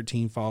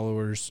 113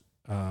 followers,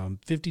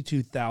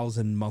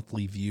 52,000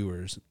 monthly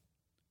viewers.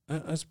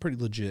 That's pretty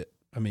legit.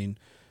 I mean,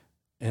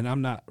 and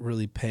I'm not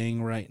really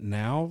paying right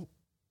now,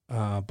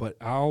 but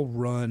I'll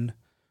run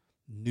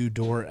new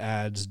door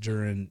ads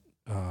during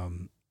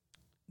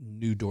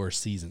new door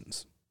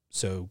seasons.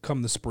 So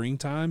come the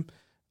springtime,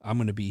 I'm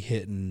going to be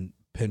hitting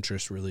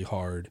Pinterest really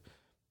hard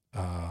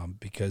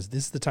because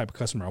this is the type of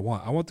customer I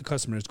want. I want the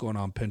customer that's going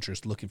on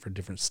Pinterest looking for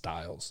different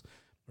styles,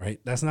 right?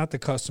 That's not the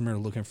customer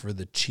looking for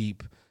the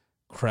cheap,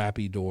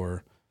 crappy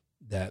door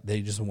that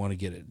they just want to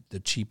get it,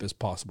 the cheapest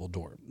possible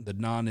door, the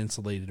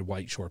non-insulated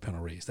white short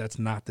panel raised. That's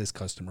not this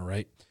customer,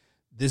 right?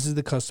 This is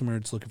the customer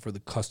that's looking for the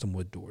custom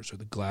wood doors or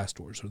the glass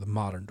doors or the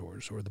modern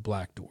doors or the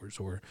black doors,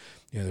 or,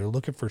 they're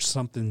looking for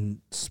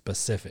something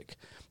specific.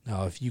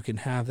 Now, if you can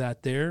have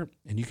that there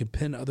and you can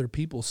pin other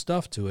people's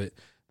stuff to it,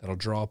 that'll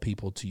draw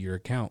people to your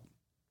account.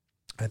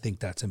 I think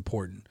that's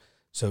important.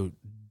 So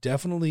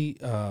definitely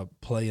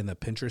play in the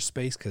Pinterest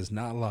space because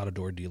not a lot of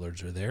door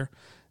dealers are there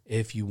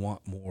if you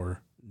want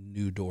more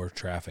new door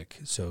traffic.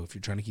 So if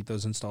you're trying to keep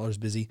those installers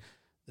busy,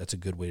 that's a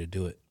good way to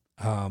do it.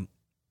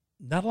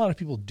 Not a lot of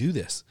people do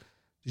this.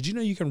 Did you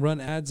know you can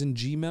run ads in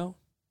Gmail?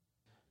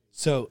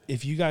 So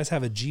if you guys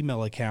have a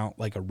Gmail account,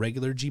 like a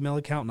regular Gmail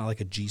account, not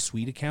like a G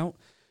Suite account,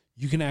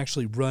 you can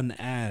actually run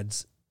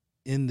ads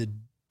in the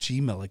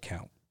Gmail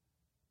account.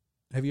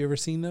 Have you ever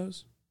seen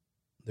those?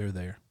 They're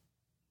there.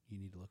 You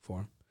need to look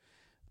for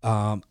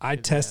them. I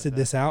tested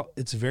this out.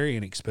 It's very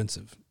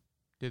inexpensive.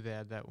 Did they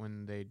add that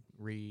when they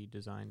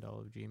redesigned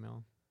all of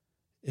Gmail?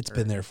 It's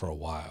been there for a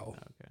while.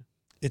 Okay.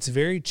 It's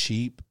very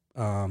cheap,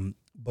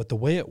 but the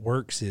way it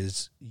works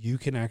is you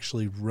can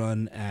actually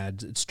run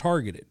ads. It's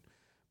targeted,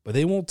 but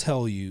they won't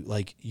tell you,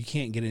 like, you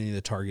can't get any of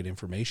the target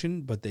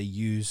information, but they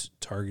use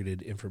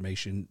targeted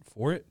information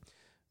for it.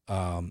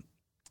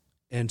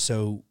 And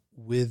so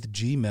with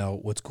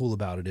Gmail, what's cool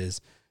about it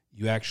is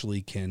you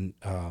actually can,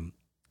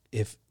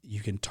 if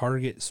you can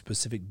target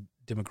specific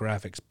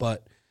demographics,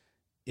 but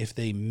if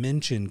they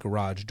mention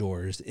garage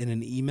doors in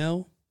an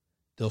email,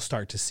 they'll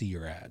start to see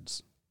your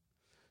ads.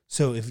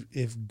 So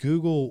if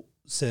Google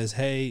says,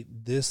 hey,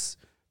 this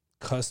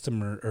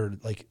customer or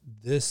like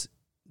this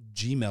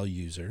Gmail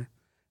user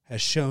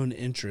has shown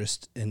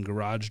interest in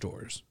garage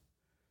doors,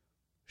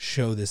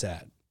 show this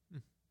ad.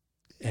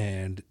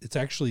 And it's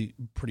actually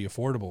pretty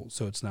affordable,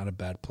 so it's not a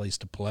bad place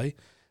to play.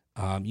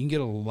 You can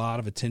get a lot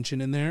of attention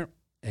in there,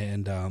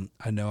 and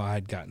I know I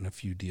had gotten a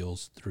few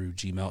deals through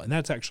Gmail, and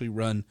that's actually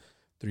run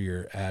through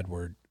your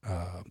AdWord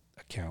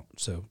account.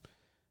 So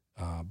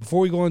before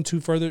we go on too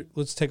further,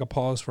 let's take a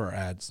pause for our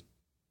ads.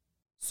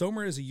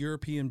 Somer is a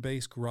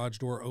European-based garage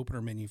door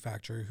opener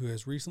manufacturer who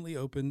has recently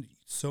opened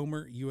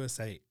Somer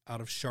USA out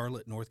of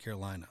Charlotte, North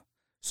Carolina.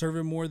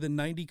 Serving more than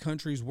 90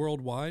 countries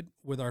worldwide,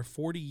 with our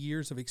 40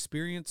 years of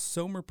experience,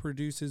 Somer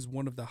produces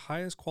one of the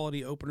highest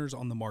quality openers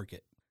on the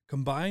market.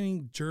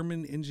 Combining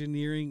German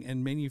engineering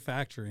and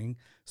manufacturing,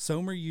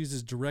 Somer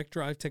uses direct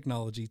drive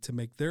technology to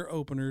make their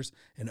openers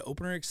and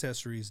opener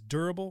accessories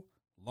durable,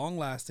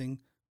 long-lasting,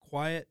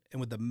 quiet, and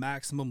with the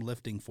maximum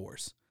lifting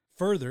force.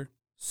 Further,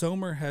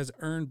 Somer has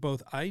earned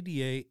both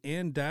IDA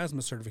and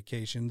DASMA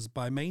certifications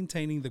by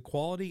maintaining the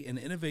quality and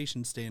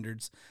innovation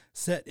standards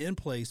set in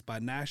place by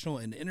national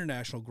and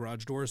international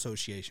garage door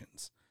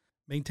associations.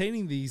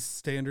 Maintaining these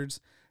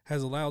standards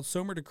has allowed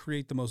Somer to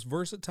create the most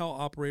versatile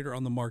operator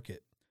on the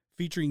market,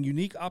 featuring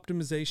unique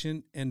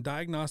optimization and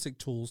diagnostic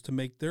tools to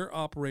make their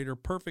operator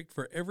perfect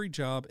for every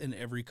job and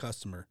every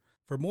customer.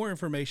 For more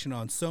information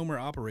on Somer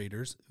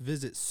operators,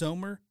 visit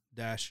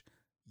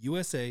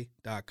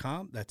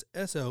somer-usa.com. That's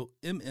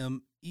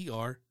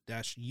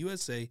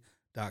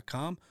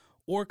SOMMER-USA.com,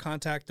 or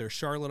contact their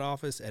Charlotte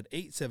office at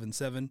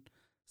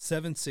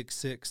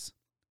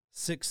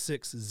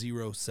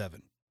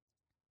 877-766-6607.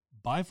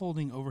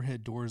 Bifolding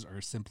overhead doors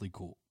are simply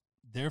cool.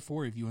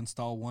 Therefore, if you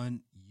install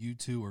one, you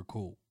too are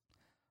cool.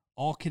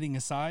 All kidding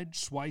aside,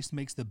 Schweiss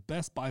makes the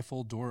best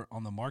bifold door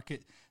on the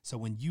market, so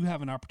when you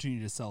have an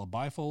opportunity to sell a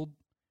bifold,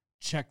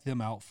 check them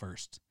out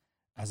first.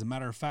 As a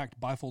matter of fact,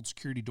 bifold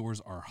security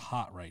doors are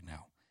hot right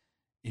now.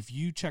 If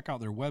you check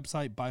out their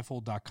website,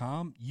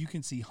 bifold.com, you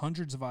can see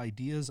hundreds of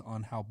ideas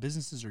on how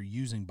businesses are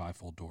using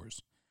bifold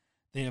doors.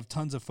 They have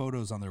tons of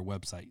photos on their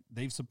website.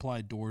 They've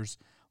supplied doors,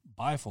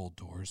 bifold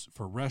doors,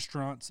 for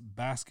restaurants,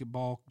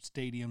 basketball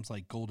stadiums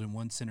like Golden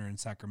One Center in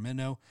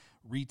Sacramento,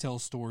 retail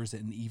stores,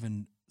 and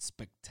even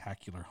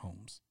spectacular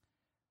homes.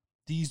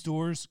 These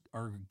doors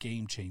are a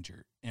game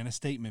changer and a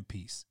statement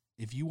piece.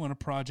 If you want a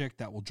project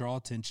that will draw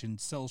attention,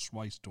 sell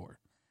Schweiss door.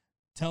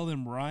 Tell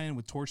them Ryan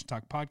with Torch and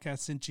Talk Podcast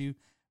sent you.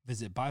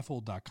 Visit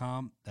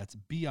bifold.com. That's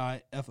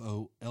BIFOLD.com.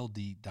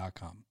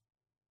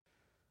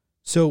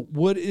 So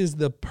what is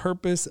the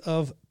purpose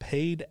of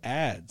paid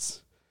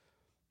ads?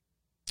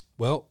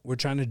 Well, we're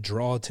trying to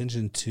draw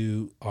attention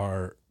to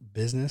our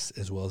business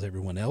as well as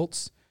everyone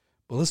else.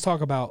 But let's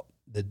talk about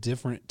the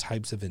different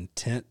types of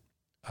intent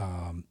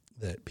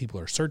that people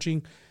are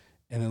searching.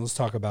 And then let's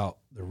talk about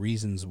the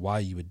reasons why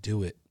you would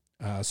do it.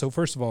 So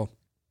first of all,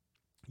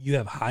 you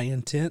have high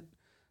intent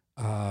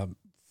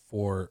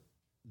for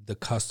the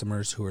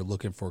customers who are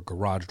looking for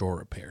garage door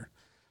repair.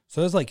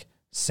 So there's like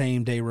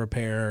same day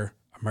repair,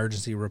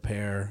 emergency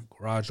repair,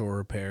 garage door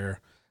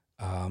repair.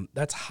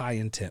 That's high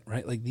intent,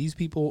 right? Like these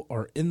people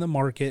are in the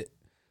market.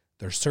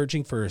 They're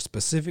searching for a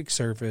specific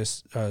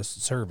service,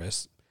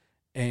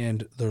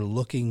 and they're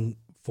looking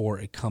for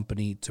a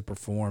company to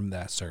perform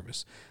that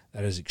service.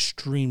 That is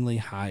extremely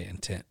high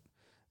intent.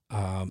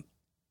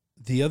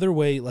 The other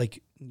way,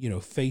 like,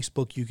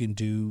 Facebook, you can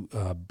do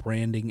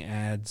branding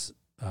ads.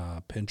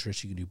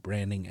 Pinterest, you can do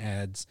branding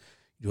ads.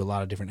 You do a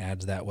lot of different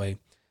ads that way.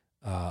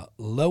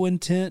 Low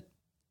intent,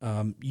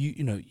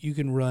 you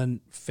can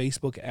run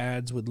Facebook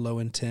ads with low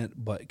intent,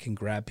 but can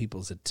grab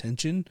people's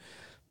attention.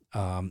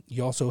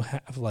 You also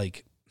have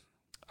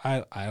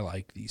I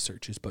like these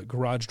searches, but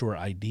garage door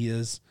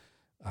ideas.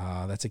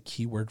 That's a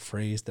keyword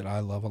phrase that I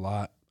love a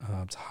lot.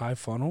 It's high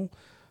funnel,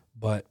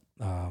 but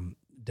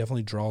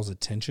definitely draws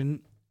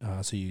attention.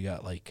 So you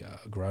got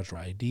garage door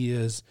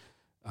ideas.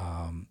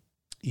 I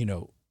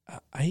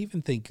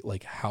even think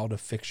like how to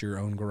fix your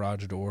own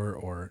garage door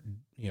or,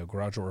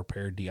 garage door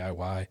repair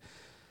DIY.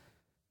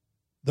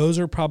 Those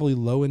are probably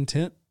low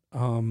intent.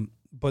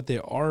 But they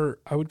are,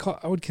 I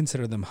would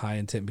consider them high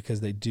intent because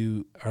they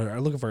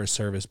are looking for a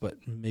service, but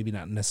maybe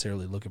not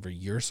necessarily looking for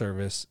your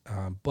service.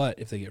 But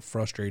if they get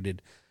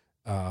frustrated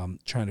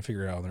trying to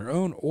figure it out on their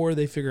own, or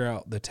they figure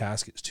out the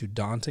task is too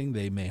daunting,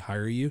 they may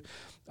hire you.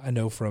 I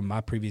know from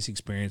my previous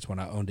experience when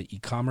I owned an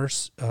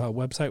e-commerce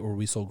website where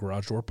we sold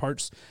garage door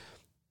parts,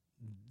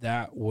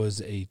 that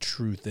was a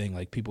true thing.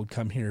 Like people would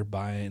come here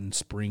buying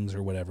springs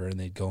or whatever, and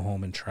they'd go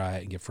home and try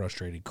it and get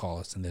frustrated, call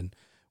us, and then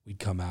we'd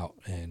come out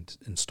and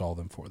install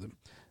them for them.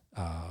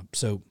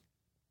 So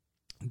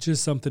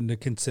just something to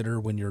consider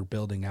when you're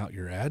building out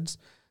your ads.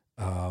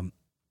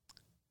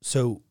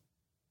 So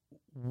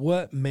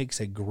what makes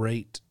a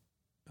great,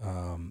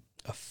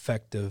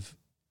 effective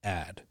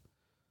ad?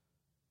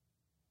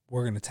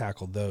 We're going to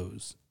tackle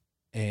those.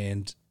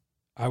 And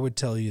I would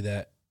tell you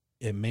that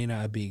it may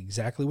not be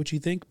exactly what you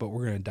think, but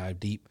we're going to dive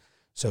deep.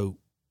 So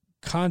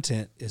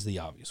content is the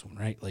obvious one,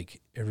 right?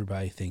 Like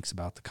everybody thinks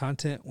about the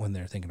content when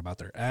they're thinking about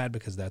their ad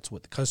because that's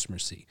what the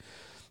customers see.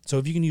 So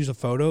if you can use a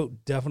photo,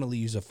 definitely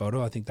use a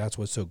photo. I think that's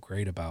what's so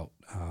great about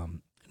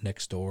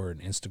Nextdoor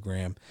and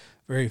Instagram.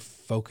 Very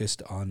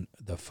focused on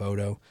the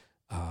photo,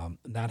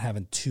 not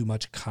having too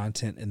much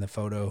content in the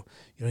photo.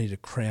 You don't need to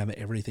cram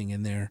everything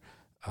in there.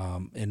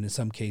 And in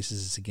some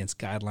cases, it's against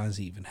guidelines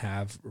to even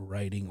have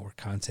writing or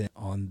content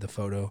on the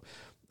photo.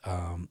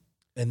 And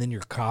then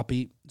your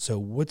copy. So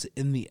what's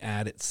in the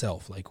ad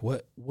itself? Like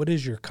what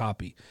is your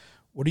copy?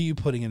 What are you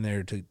putting in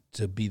there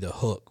to be the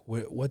hook?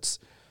 What's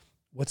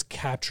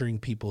capturing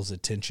people's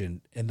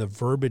attention? And the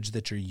verbiage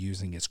that you're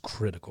using is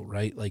critical,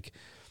 right? Like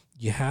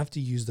you have to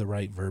use the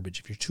right verbiage.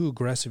 If you're too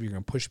aggressive, you're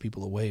going to push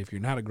people away. If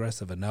you're not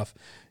aggressive enough,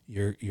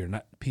 you're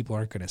not, people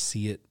aren't going to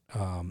see it,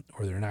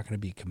 or they're not going to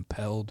be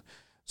compelled.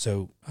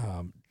 So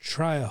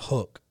try a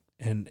hook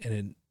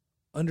and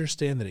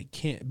understand that it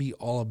can't be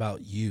all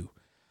about you.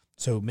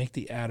 So make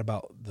the ad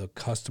about the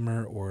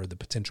customer or the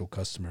potential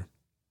customer.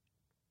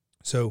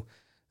 So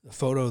the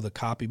photo, the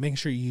copy, making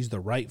sure you use the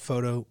right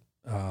photo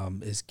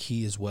is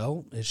key as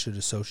well. It should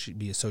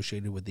be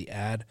associated with the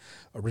ad.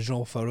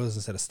 Original photos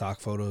instead of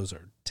stock photos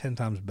are 10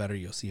 times better.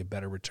 You'll see a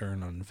better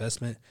return on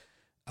investment.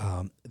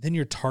 Then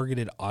your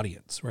targeted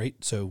audience, right?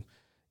 So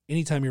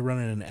anytime you're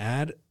running an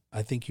ad,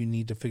 I think you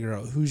need to figure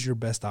out who's your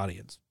best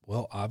audience.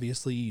 Well,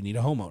 obviously you need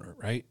a homeowner,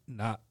 right?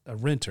 Not a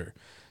renter.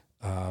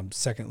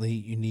 Secondly,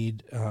 you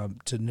need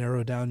to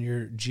narrow down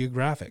your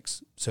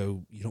geographics.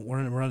 So you don't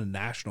want to run a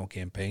national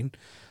campaign.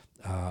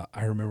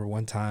 I remember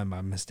one time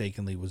I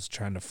mistakenly was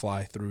trying to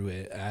fly through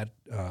an ad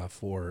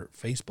for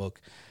Facebook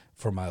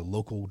for my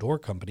local door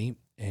company.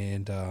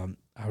 And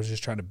I was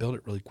just trying to build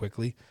it really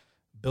quickly,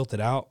 built it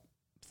out,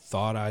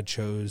 thought I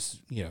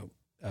chose,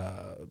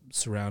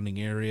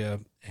 surrounding area,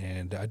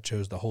 and I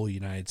chose the whole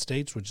United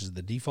States, which is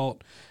the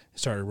default.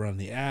 Started running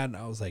the ad, and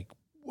I was like,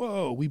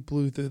 whoa, we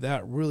blew through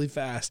that really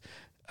fast.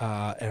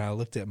 And I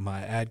looked at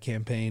my ad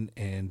campaign,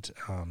 and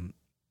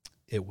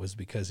it was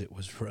because it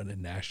was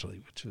running nationally,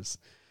 which was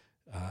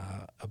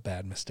a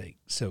bad mistake.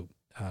 So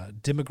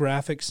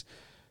demographics,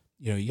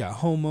 you got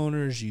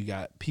homeowners, you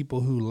got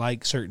people who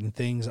like certain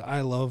things.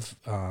 I love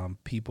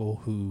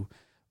people who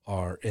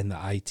are in the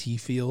IT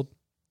field.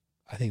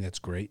 I think that's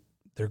great.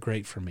 They're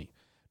great for me.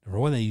 Number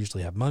one, they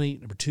usually have money.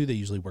 Number two, they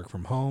usually work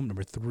from home.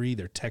 Number three,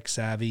 they're tech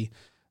savvy.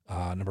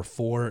 Number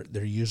four,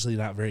 they're usually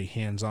not very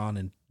hands-on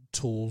in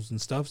tools and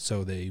stuff,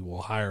 so they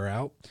will hire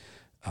out.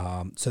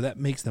 So that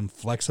makes them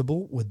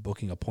flexible with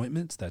booking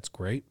appointments. That's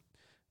great.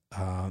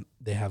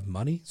 They have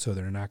money, so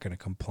they're not going to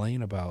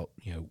complain about,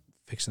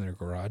 fixing their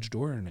garage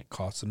door and it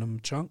costing them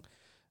a chunk.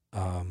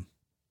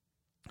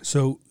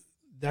 So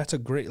that's a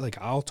great,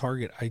 I'll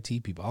target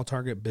IT people. I'll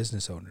target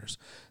business owners.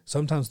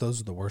 Sometimes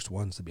those are the worst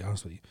ones, to be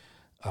honest with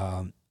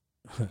you.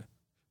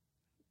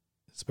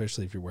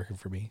 Especially if you're working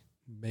for me,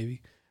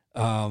 maybe.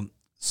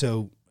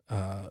 So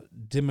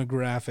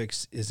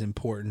demographics is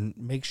important.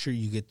 Make sure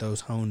you get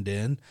those honed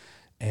in.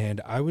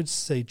 And I would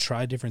say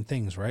try different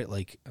things, right?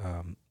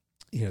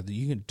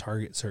 You can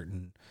target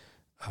certain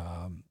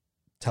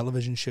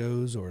television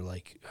shows or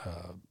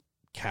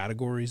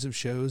categories of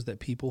shows that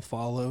people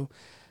follow.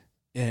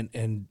 And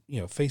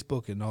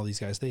Facebook and all these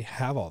guys, they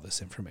have all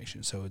this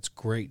information. So it's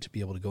great to be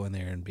able to go in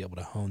there and be able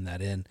to hone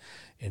that in.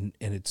 And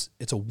it's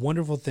a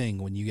wonderful thing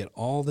when you get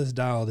all this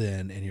dialed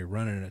in and you're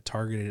running a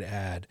targeted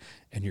ad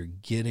and you're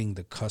getting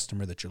the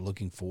customer that you're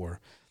looking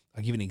for.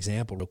 I'll give you an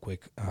example real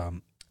quick.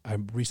 I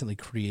recently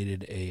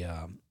created a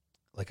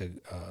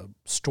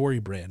Story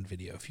Brand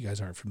video. If you guys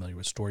aren't familiar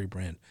with Story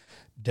Brand,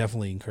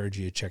 definitely encourage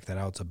you to check that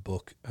out. It's a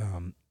book.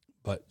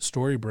 But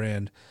Story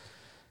Brand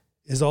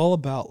is all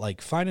about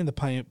finding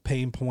the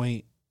pain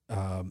point,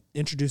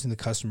 introducing the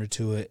customer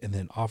to it, and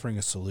then offering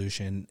a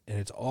solution. And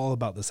it's all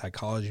about the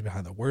psychology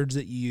behind the words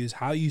that you use,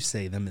 how you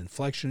say them,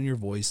 inflection in your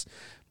voice,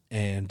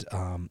 and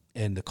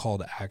the call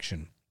to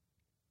action.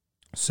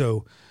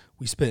 So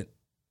we spent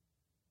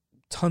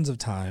tons of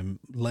time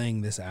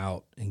laying this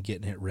out and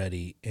getting it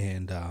ready.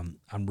 And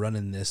I'm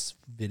running this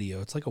video.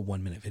 It's like a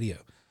 1-minute video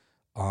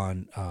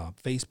on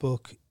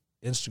Facebook,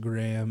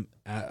 Instagram,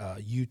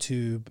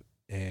 YouTube,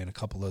 and a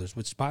couple others,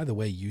 which, by the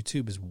way,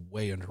 YouTube is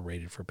way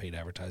underrated for paid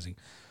advertising.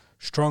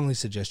 Strongly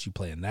suggest you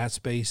play in that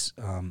space.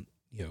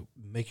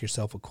 Make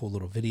yourself a cool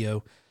little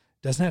video.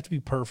 Doesn't have to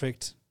be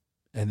perfect,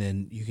 and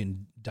then you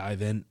can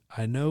dive in.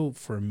 I know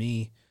for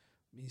me,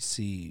 let me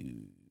see,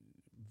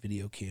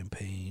 video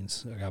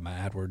campaigns. I got my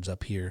AdWords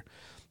up here.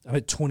 I'm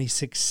at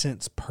 26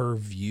 cents per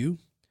view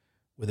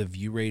with a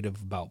view rate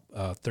of about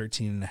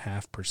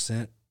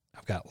 13.5%.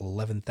 I've got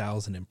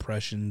 11,000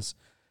 impressions,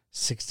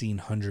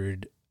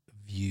 1,600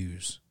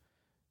 views.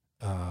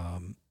 I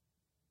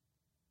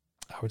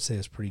would say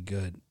it's pretty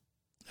good.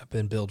 I've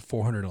been billed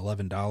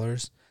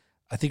 $411.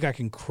 I think I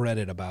can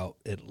credit about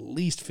at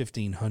least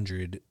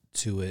 $1,500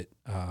 to it.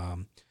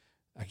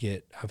 I've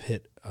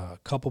hit a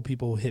couple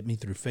people hit me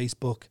through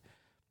Facebook,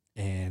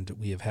 and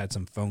we have had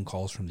some phone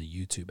calls from the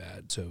YouTube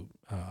ad. So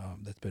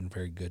that's been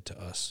very good to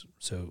us.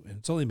 So, and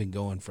it's only been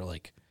going for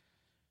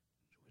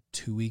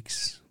 2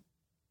 weeks,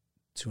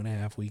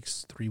 2.5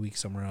 weeks, 3 weeks,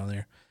 somewhere around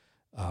there.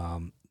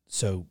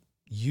 So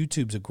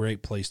YouTube's a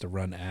great place to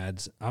run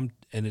ads. And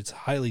it's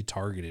highly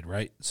targeted,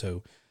 right?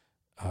 So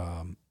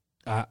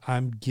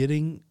I'm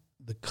getting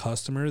the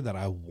customer that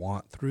I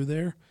want through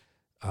there.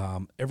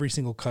 Every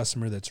single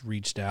customer that's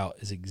reached out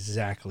is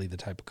exactly the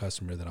type of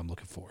customer that I'm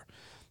looking for.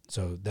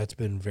 So that's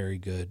been very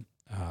good.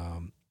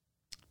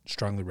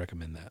 Strongly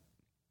recommend that.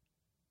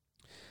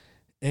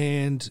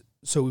 And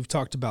so we've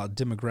talked about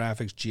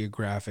demographics,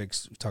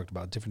 geographics. We've talked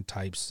about different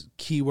types,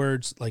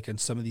 keywords, like in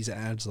some of these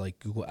ads, like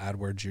Google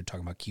AdWords, you're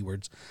talking about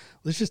keywords.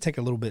 Let's just take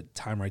a little bit of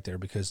time right there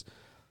because,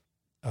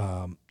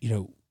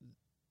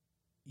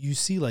 you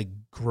see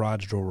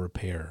garage door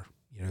repair,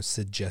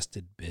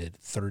 suggested bid,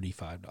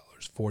 $35,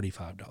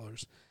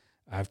 $45.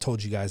 I've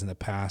told you guys in the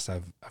past,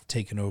 I've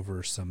taken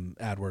over some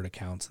AdWord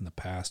accounts in the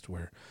past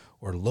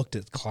or looked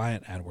at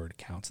client AdWord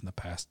accounts in the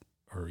past,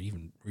 or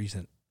even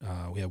recent.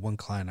 We had one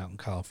client out in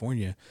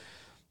California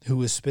who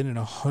was spending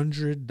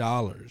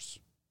 $100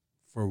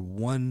 for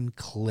one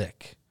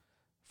click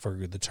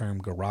for the term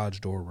garage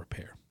door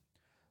repair.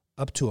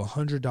 Up to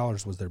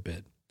 $100 was their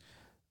bid.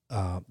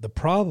 The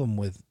problem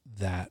with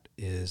that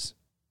is,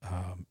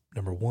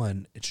 number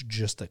one, it's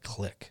just a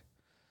click.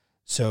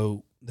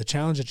 So the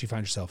challenge that you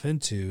find yourself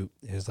into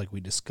is, like we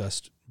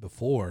discussed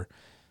before,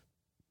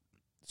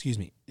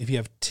 if you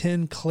have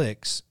 10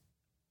 clicks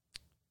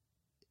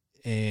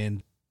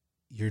and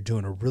you're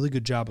doing a really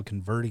good job of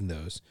converting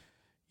those,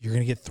 you're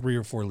going to get 3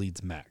 or 4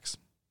 leads max.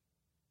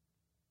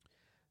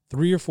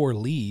 3 or 4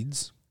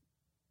 leads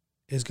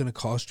is going to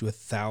cost you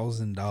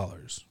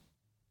 $1,000,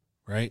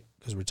 right?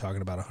 Because we're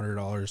talking about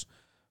 $100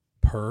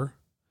 per.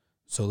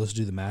 So let's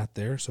do the math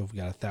there. So if we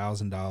got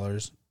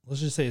 $1,000,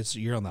 let's just say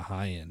you're on the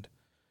high end.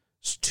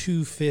 It's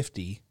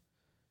 $250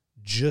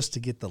 just to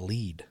get the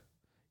lead.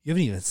 You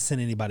haven't even sent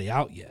anybody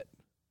out yet.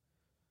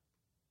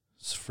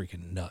 It's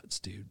freaking nuts,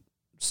 dude.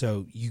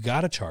 So you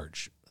got to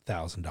charge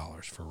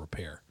 $1,000 for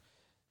repair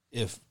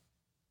if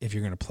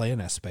you're going to play in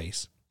that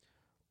space.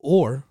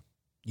 Or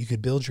you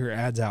could build your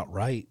ads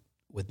outright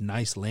with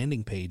nice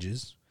landing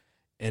pages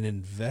and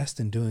invest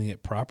in doing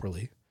it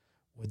properly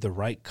with the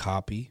right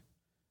copy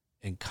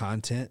and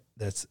content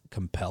that's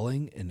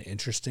compelling and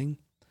interesting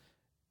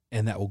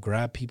and that will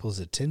grab people's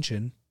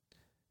attention.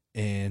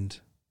 And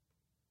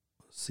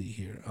let's see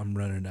here. I'm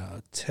running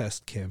a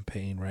test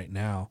campaign right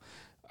now.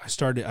 I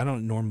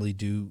don't normally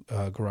do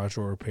garage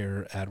door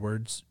repair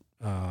AdWords.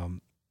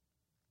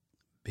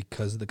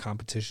 because of the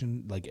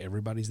competition. Like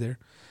everybody's there.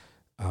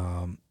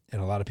 And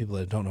a lot of people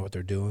that don't know what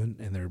they're doing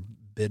and they're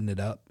bidding it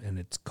up and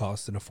it's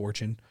costing a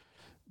fortune.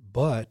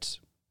 But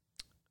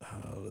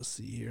let's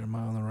see here. Am I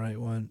on the right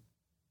one?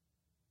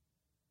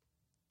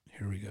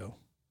 Here we go.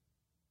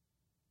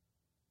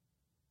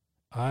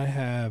 I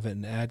have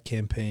an ad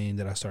campaign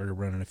that I started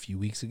running a few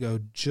weeks ago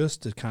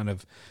just to kind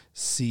of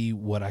see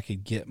what I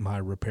could get my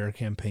repair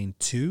campaign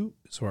to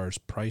as far as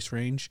price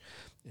range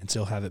and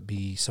still have it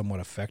be somewhat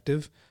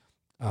effective.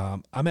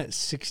 I'm at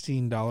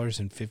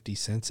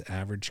 $16.50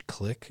 average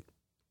click.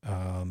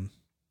 That's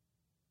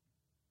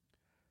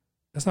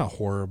not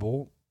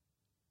horrible.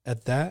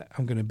 At that,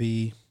 I've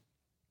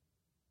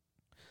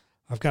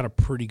got a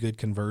pretty good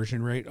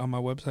conversion rate on my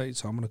website,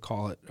 so I'm going to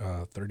call it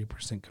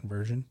 30%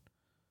 conversion.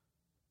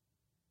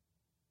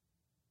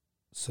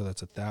 So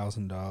that's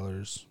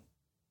 $1,000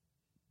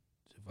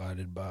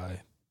 divided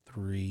by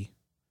 3.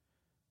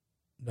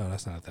 No,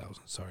 that's not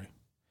 1,000. Sorry.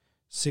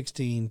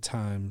 16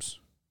 times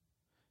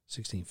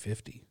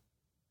 1650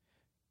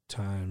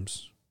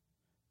 times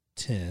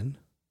 10.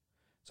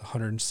 It's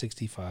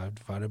 165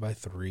 divided by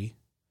 3.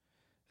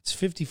 It's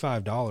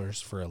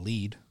 $55 for a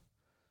lead.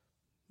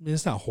 I mean,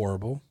 it's not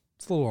horrible.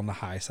 It's a little on the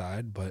high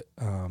side, but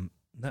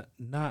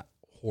not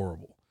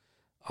horrible.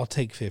 I'll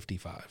take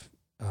 55.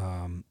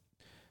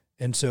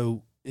 And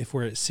so if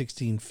we're at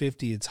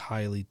 1650, it's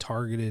highly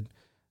targeted.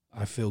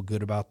 I feel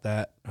good about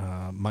that.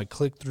 My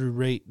click-through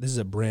rate, this is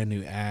a brand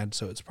new ad,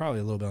 so it's probably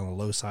a little bit on the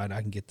low side.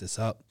 I can get this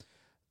up.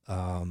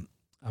 I'm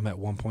at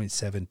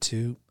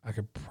 1.72. I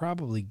could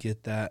probably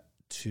get that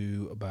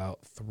to about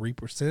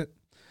 3%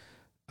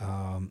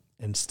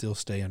 and still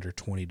stay under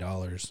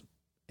 $20.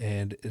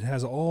 And it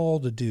has all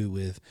to do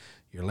with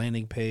your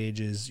landing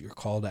pages, your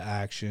call to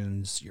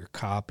actions, your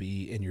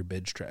copy, and your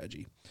bid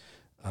strategy.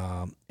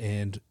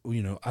 And,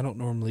 I don't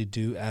normally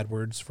do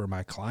AdWords for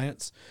my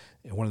clients.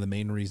 And one of the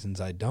main reasons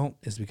I don't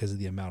is because of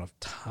the amount of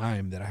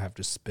time that I have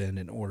to spend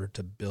in order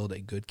to build a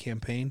good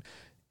campaign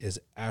is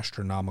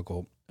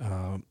astronomical.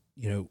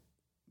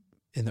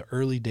 In the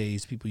early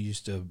days, people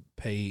used to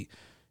pay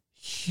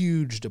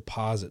huge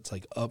deposits,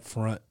 like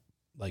upfront,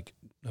 like,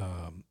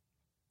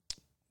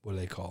 what do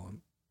they call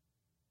them?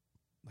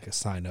 Like a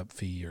sign up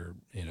fee or,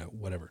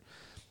 whatever.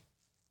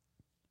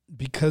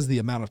 Because the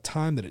amount of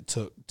time that it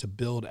took to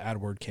build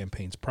AdWord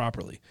campaigns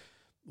properly.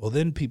 Well,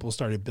 then people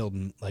started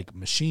building like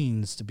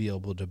machines to be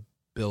able to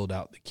build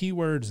out the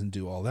keywords and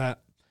do all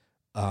that.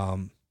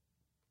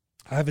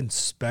 I've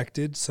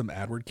inspected some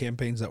AdWord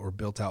campaigns that were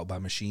built out by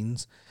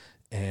machines.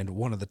 And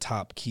one of the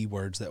top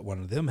keywords that one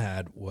of them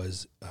had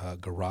was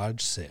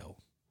garage sale.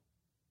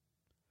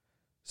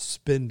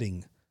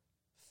 Spending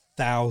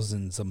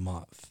thousands a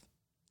month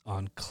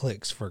on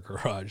clicks for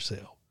garage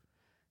sale.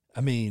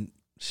 I mean,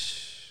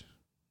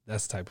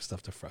 that's the type of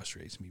stuff that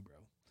frustrates me, bro.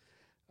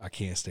 I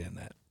can't stand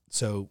that.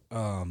 So,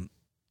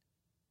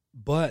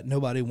 but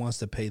nobody wants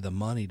to pay the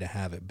money to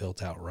have it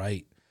built out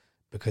right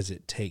because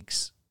it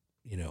takes,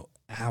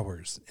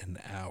 hours and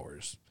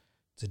hours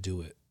to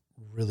do it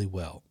really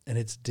well. And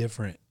it's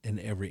different in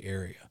every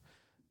area.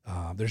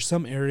 There's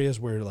some areas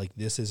where like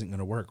this isn't going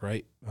to work,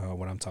 right?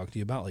 What I'm talking to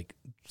you about, like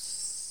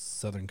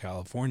Southern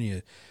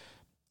California,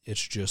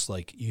 it's just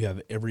like you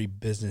have every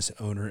business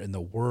owner in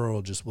the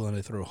world just willing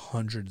to throw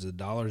hundreds of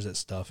dollars at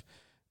stuff.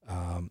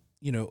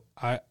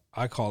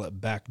 I call it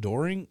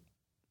backdooring.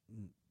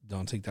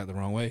 Don't take that the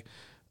wrong way.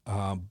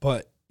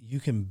 But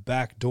you can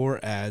backdoor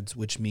ads,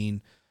 which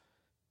mean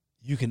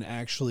you can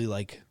actually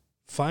like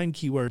find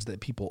keywords that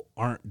people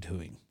aren't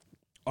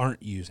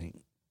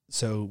using.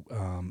 So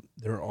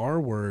there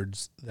are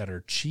words that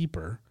are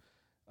cheaper.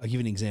 I'll give you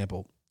an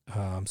example.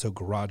 So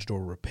garage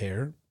door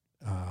repair.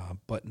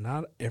 But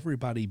not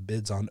everybody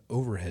bids on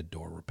overhead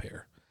door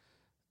repair.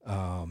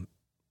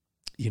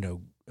 You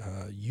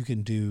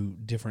can do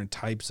different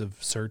types of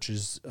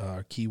searches,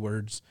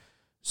 keywords.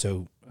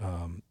 So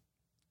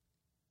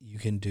you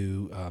can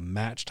do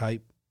match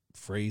type,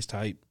 phrase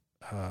type,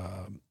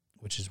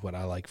 which is what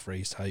I like,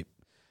 phrase type.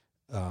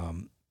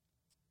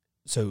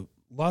 So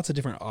lots of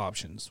different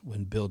options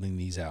when building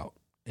these out.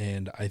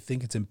 And I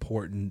think it's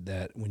important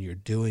that when you're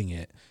doing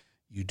it,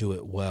 you do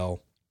it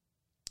well.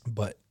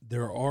 But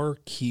there are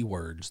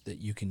keywords that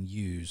you can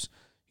use.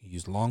 You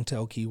use long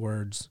tail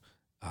keywords,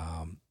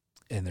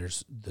 and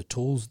there's the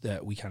tools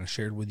that we kind of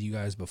shared with you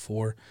guys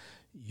before.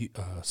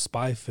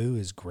 SpyFu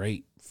is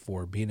great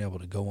for being able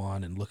to go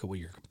on and look at what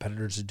your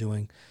competitors are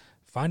doing,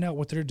 find out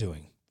what they're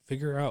doing,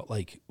 figure out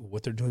like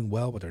what they're doing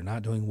well, what they're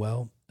not doing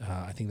well.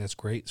 I think that's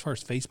great. As far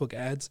as Facebook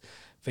ads,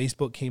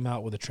 Facebook came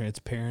out with a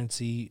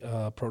transparency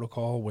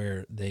protocol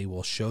where they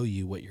will show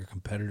you what your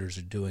competitors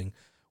are doing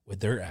with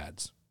their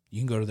ads. You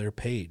can go to their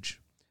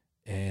page,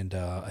 and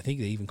I think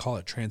they even call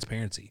it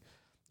transparency.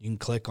 You can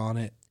click on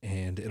it,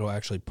 and it'll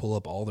actually pull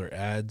up all their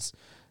ads.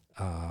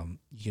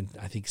 You can,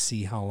 I think,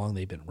 see how long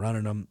they've been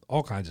running them,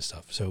 all kinds of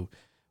stuff. So,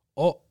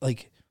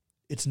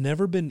 it's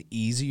never been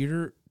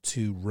easier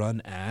to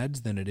run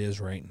ads than it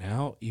is right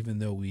now. Even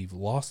though we've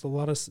lost a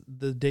lot of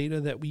the data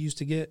that we used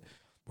to get,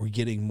 we're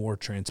getting more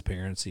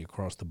transparency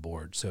across the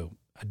board. So,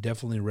 I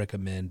definitely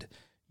recommend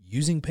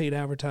using paid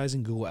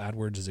advertising, Google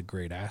AdWords is a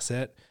great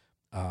asset.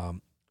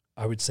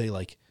 I would say,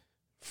 like,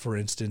 for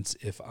instance,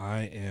 if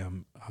I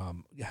am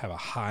have a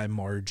high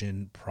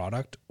margin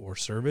product or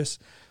service,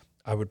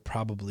 I would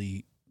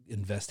probably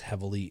invest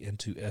heavily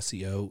into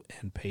SEO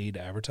and paid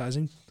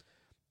advertising.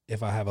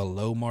 If I have a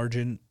low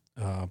margin,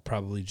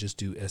 probably just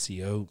do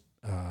SEO.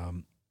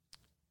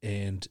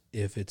 And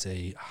if it's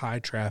a high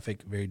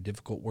traffic, very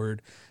difficult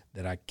word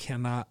that I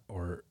cannot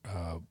or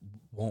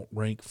won't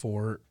rank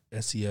for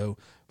SEO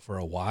for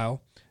a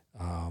while,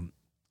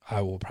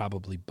 I will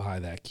probably buy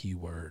that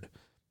keyword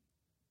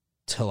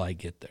till I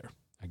get there,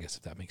 I guess,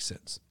 if that makes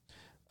sense.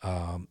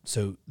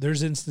 So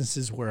there's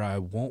instances where I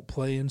won't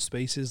play in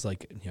spaces,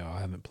 like, I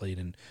haven't played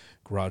in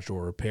garage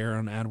door repair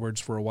on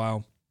AdWords for a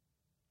while,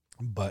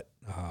 but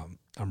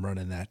I'm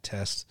running that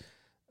test.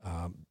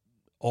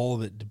 All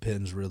of it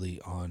depends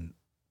really on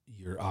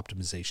your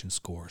optimization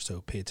score,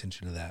 so pay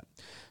attention to that.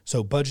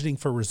 So budgeting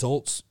for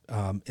results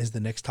is the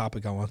next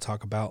topic I want to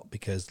talk about,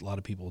 because a lot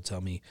of people will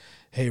tell me,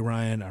 hey,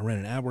 Ryan, I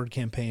ran an AdWords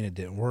campaign, it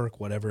didn't work,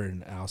 whatever,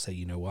 and I'll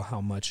say, well,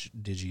 how much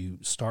did you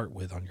start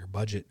with on your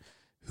budget?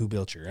 Who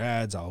built your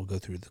ads? I'll go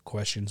through the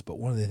questions, but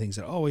one of the things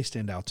that always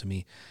stand out to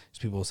me is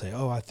people will say,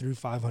 oh, I threw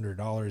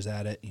 $500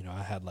 at it.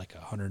 I had like a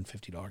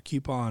 $150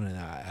 coupon, and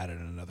I added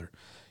another,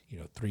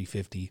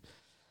 $350,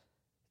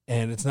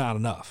 and it's not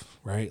enough,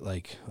 right?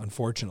 Like,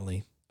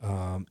 unfortunately,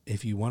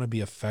 if you want to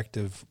be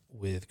effective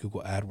with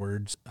Google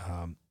AdWords,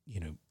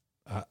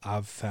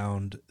 I've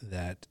found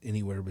that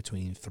anywhere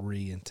between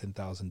 $3,000 and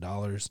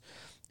 $10,000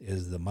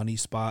 is the money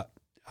spot.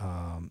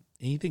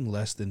 Anything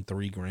less than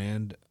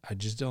 $3,000, I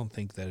just don't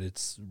think that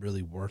it's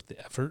really worth the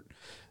effort,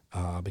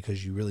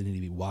 because you really need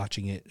to be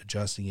watching it,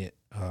 adjusting it,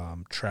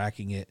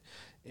 tracking it.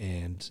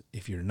 And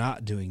if you're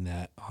not doing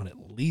that on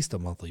at least a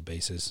monthly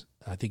basis,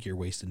 I think you're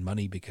wasting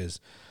money, because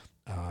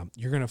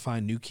you're going to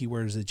find new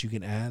keywords that you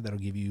can add that'll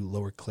give you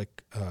lower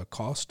click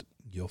cost.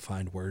 You'll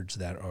find words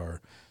that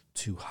are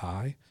too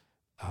high.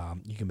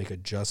 You can make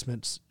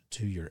adjustments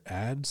to your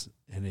ads.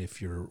 And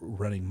if you're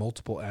running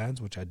multiple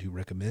ads, which I do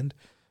recommend,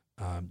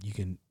 you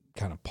can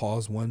kind of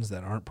pause ones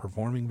that aren't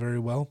performing very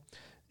well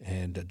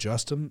and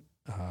adjust them.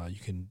 You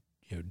can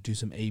do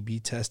some A/B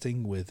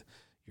testing with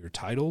your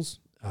titles,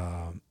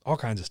 all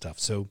kinds of stuff.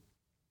 So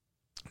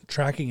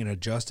tracking and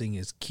adjusting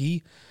is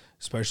key,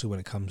 especially when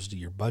it comes to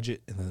your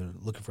budget and then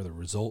looking for the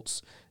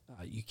results.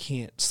 You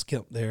can't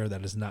skimp there.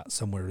 That is not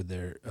somewhere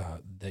there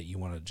that you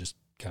want to just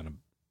kind of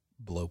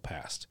blow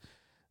past.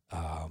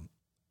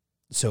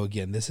 So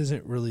again, this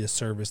isn't really a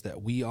service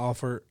that we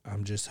offer.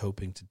 I'm just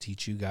hoping to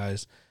teach you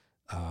guys.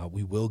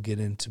 We will get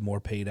into more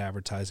paid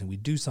advertising. We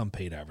do some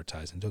paid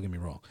advertising, don't get me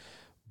wrong,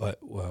 but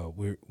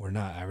we're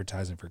not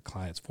advertising for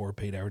clients for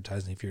paid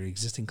advertising. If you're an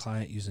existing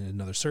client using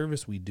another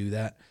service, we do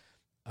that,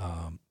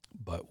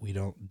 but we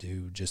don't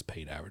do just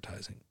paid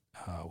advertising.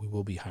 We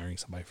will be hiring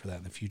somebody for that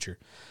in the future.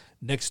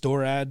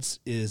 Nextdoor ads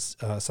is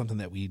something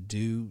that we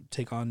do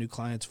take on new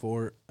clients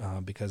for,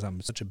 because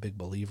I'm such a big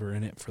believer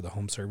in it for the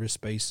home service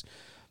space,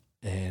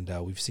 and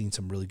we've seen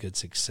some really good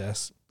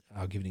success.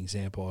 I'll give you an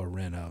example.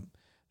 I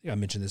think I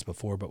mentioned this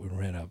before, but we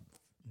ran a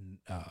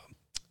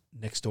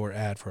Nextdoor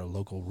ad for a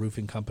local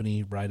roofing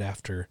company right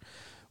after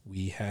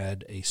we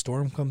had a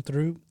storm come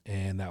through,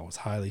 and that was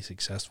highly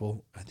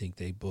successful. I think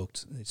they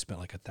spent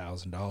like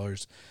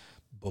 $1,000,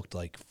 booked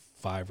like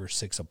 5 or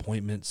 6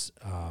 appointments,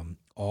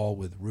 all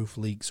with roof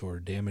leaks or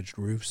damaged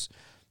roofs.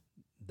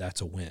 That's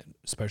a win,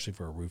 especially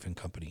for a roofing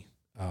company.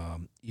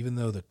 Even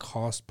though the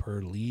cost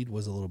per lead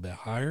was a little bit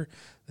higher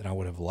than I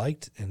would have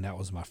liked, and that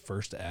was my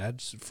first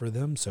ads for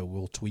them, so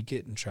we'll tweak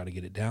it and try to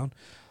get it down.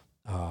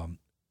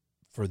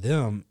 For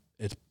them,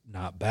 it's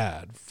not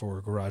bad. For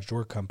a garage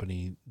door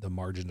company, the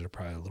margins are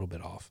probably a little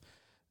bit off.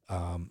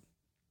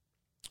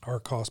 Our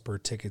cost per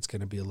ticket's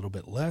going to be a little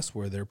bit less,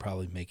 where they're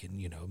probably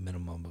making, a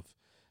minimum of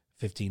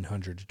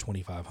 $1,500 to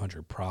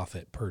 $2,500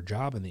 profit per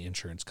job, and the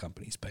insurance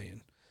company's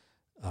paying.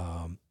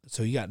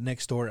 So you got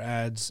Nextdoor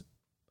ads,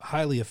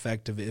 highly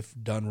effective if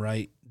done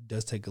right.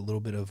 Does take a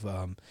little bit of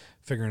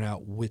figuring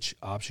out which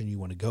option you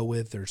want to go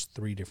with. There's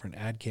 3 different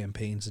ad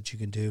campaigns that you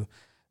can do.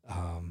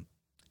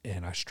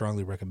 And I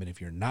strongly recommend,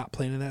 if you're not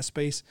playing in that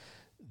space,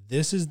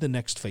 this is the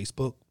next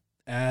Facebook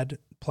ad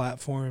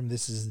platform.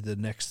 This is the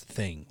next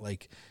thing.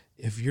 Like,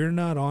 if you're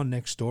not on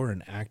Nextdoor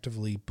and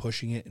actively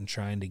pushing it and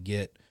trying to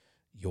get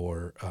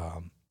your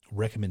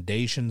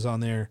recommendations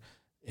on there,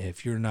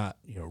 if you're not,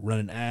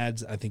 running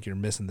ads, I think you're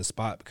missing the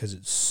spot, because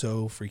it's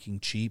so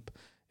freaking cheap.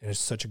 And it's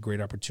such a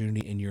great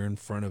opportunity, and you're in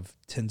front of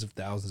tens of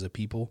thousands of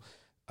people.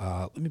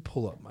 Let me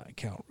pull up my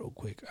account real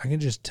quick. I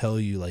can just tell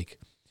you, like,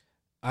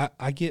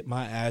 I get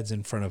my ads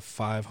in front of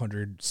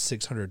 500,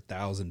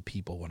 600,000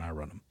 people when I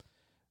run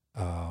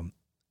them.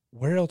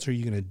 Where else are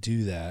you going to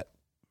do that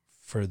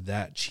for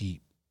that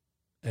cheap?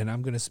 And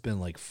I'm going to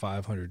spend like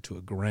 $500 to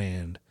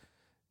 $1,000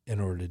 in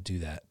order to do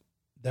that.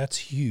 That's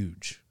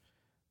huge.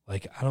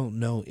 Like, I don't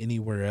know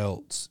anywhere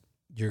else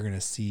you're going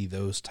to see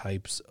those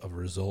types of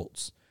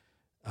results.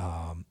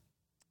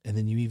 And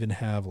then you even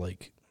have,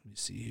 like, let me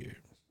see here.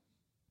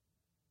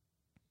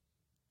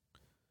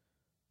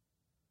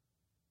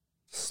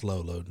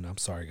 slow loading. I'm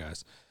sorry,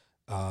 guys.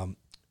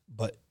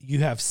 But you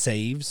have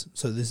saves.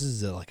 So this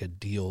is like a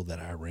deal that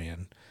I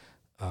ran.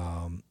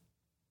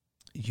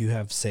 You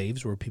have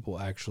saves where people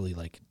actually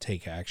like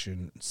take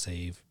action,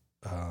 save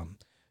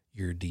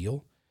your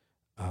deal.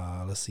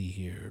 Let's see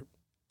here.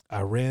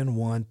 I ran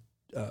one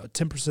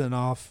 10%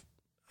 off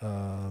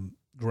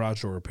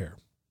garage door repair.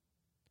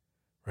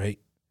 Right?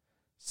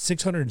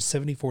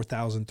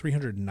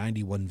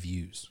 674,391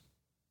 views.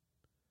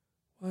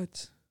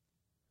 What?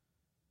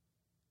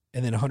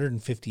 And then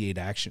 158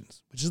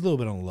 actions, which is a little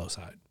bit on the low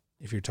side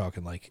if you're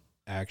talking like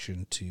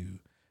action to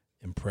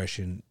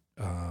impression.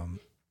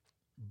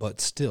 But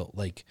still,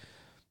 like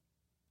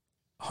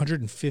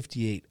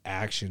 158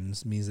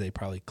 actions means they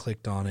probably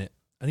clicked on it.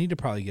 I need to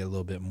probably get a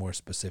little bit more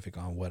specific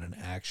on what an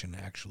action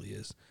actually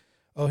is.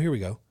 Oh, here we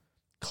go.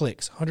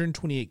 Clicks,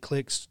 128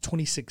 clicks,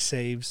 26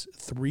 saves,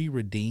 3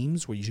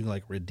 redeems where you can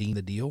like redeem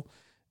the deal,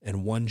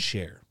 and 1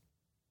 share.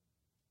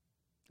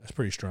 That's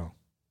pretty strong.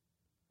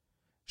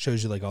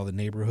 Shows you like all the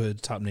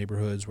neighborhoods, top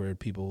neighborhoods where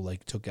people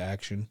like took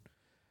action.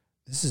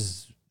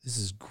 This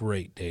is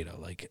great data.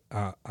 Like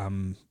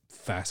I'm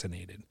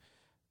fascinated.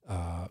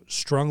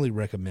 Strongly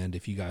recommend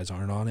if you guys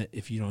aren't on it.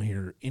 If you don't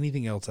hear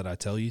anything else that I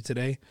tell you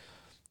today,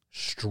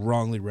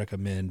 strongly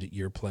recommend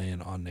you're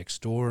playing on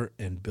Nextdoor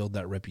and build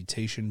that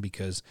reputation,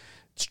 because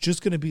it's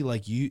just going to be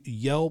like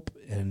Yelp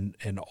and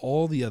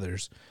all the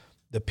others.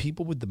 The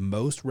people with the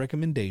most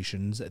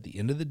recommendations at the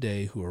end of the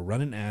day who are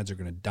running ads are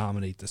going to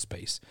dominate the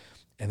space.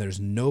 And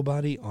there's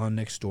nobody on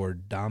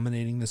Nextdoor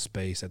dominating the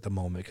space at the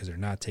moment because they're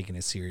not taking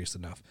it serious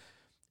enough.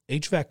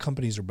 HVAC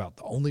companies are about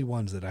the only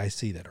ones that I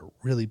see that are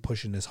really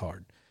pushing this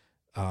hard.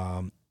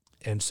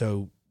 And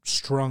so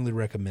strongly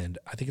recommend.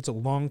 I think it's a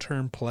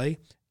long-term play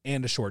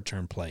and a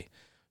short-term play.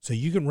 So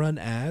you can run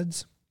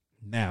ads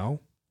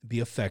now, be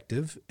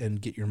effective,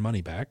 and get your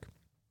money back.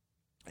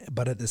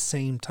 But at the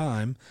same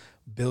time,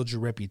 build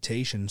your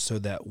reputation so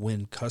that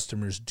when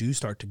customers do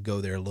start to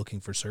go there looking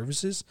for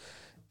services,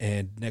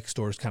 and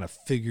Nextdoor's kind of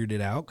figured it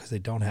out because they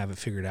don't have it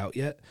figured out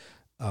yet,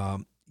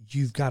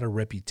 you've got a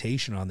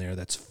reputation on there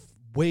that's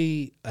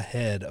way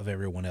ahead of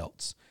everyone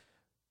else.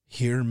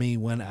 Hear me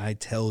when I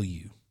tell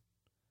you,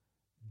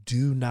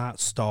 do not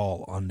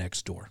stall on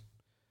Nextdoor.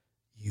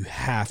 You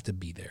have to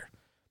be there.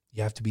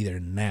 You have to be there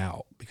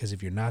now, because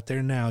if you're not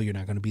there now, you're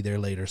not going to be there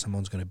later.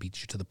 Someone's going to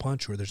beat you to the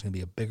punch, or there's going to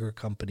be a bigger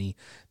company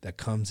that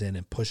comes in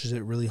and pushes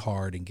it really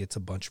hard and gets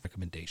a bunch of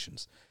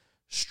recommendations.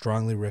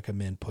 Strongly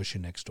recommend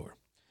pushing Nextdoor.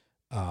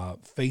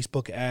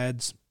 Facebook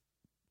ads,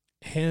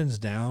 hands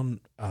down,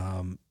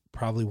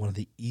 probably one of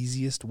the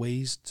easiest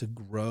ways to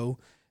grow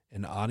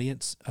an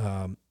audience.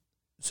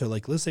 So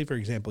like, let's say, for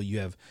example, you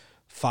have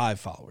 5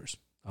 followers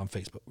on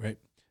Facebook, right?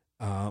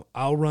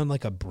 I'll run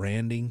like a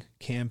branding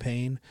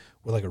campaign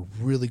with like a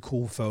really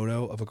cool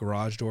photo of a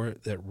garage door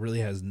that really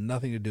has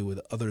nothing to do with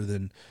other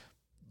than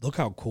look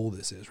how cool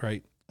this is,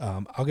 right?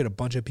 I'll get a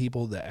bunch of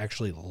people that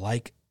actually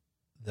like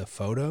the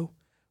photo,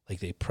 like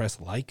they press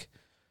like.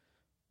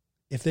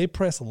 If they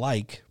press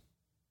like,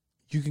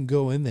 you can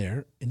go in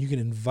there and you can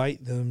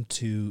invite them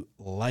to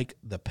like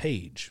the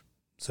page.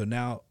 So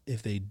now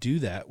if they do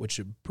that, which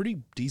a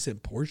pretty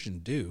decent portion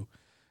do,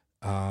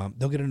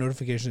 they'll get a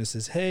notification that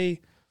says, hey,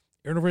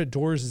 Aaron over at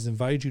Doors has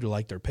invited you to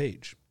like their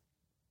page.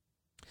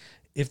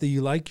 If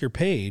you like your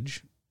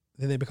page,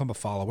 then they become a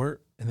follower,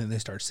 and then they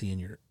start seeing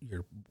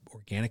your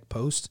organic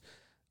posts.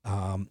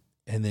 And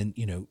then,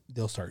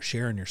 they'll start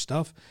sharing your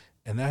stuff.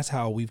 And that's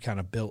how we've kind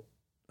of built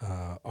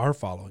our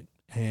following,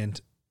 and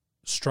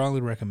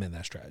strongly recommend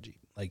that strategy.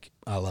 Like,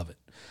 I love it.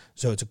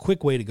 So it's a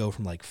quick way to go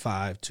from like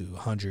 5 to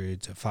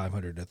 100 to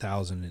 500 to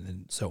 1,000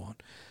 and so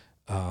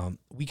on.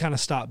 We kind of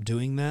stopped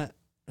doing that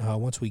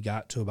once we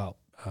got to about,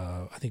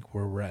 I think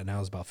where we're at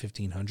now is about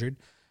 1,500.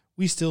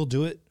 We still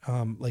do it.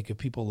 Like if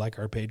people like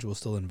our page, we'll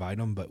still invite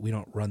them, but we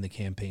don't run the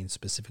campaign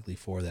specifically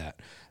for that.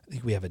 I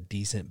think we have a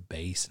decent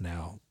base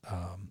now,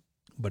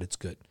 but it's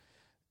good.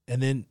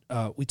 And then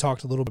we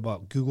talked a little bit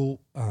about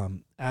Google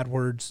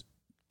AdWords.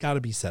 Got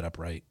to be set up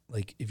right.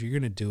 Like if you're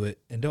going to do it,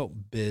 and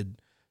don't bid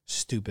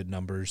stupid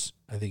numbers.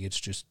 I think it's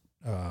just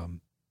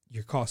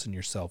you're costing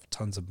yourself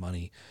tons of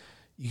money.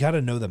 You got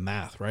to know the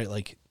math, right?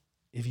 Like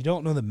if you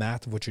don't know the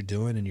math of what you're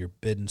doing and you're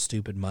bidding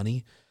stupid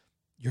money,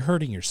 you're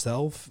hurting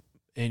yourself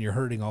and you're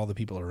hurting all the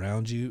people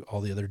around you, all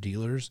the other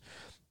dealers.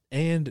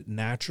 And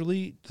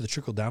naturally, the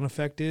trickle-down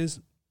effect is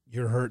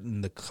you're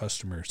hurting the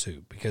customer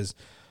too, because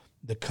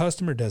the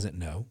customer doesn't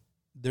know.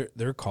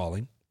 They're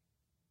calling.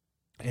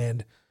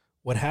 And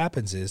what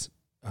happens is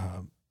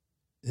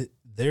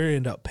they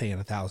end up paying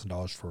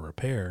 $1,000 for a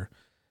repair,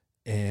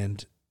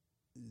 and,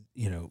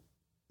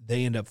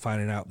 they end up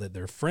finding out that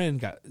their friend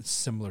got a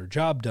similar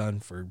job done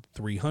for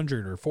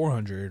 $300 or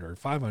 $400 or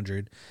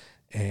 $500,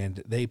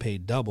 and they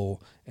paid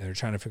double, and they're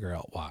trying to figure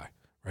out why,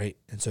 right?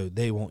 And so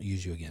they won't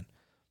use you again.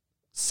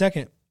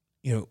 Second,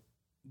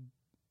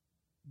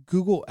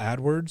 Google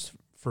AdWords,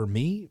 for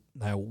me,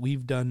 now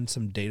we've done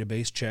some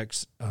database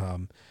checks.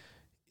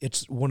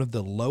 It's one of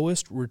the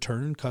lowest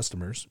return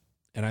customers,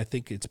 and I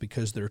think it's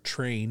because they're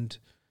trained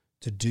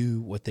to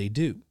do what they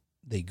do.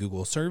 they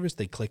Google a service,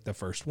 they click the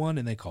first one,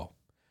 and they call,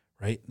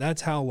 right?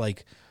 That's how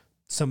like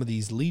some of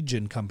these lead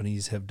gen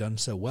companies have done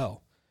so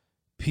well.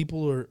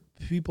 People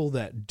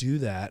that do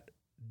that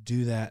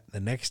the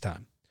next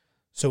time.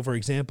 So for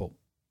example,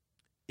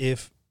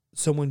 if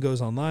someone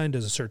goes online,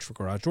 does a search for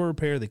garage door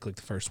repair, they click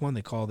the first one,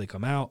 they call, they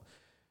come out.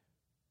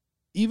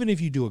 Even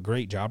if you do a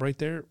great job right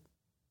there,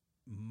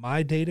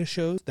 my data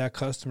shows that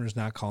customer is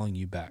not calling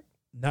you back,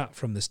 not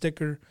from the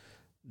sticker,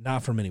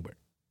 not from anywhere.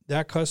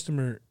 That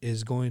customer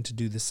is going to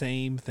do the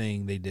same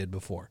thing they did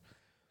before.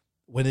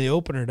 When the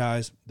opener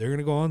dies, they're going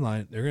to go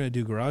online. They're going to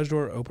do garage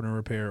door opener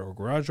repair or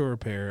garage door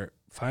repair,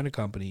 find a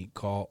company,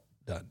 call,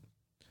 done.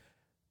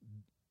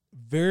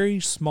 Very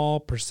small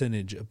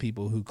percentage of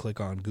people who click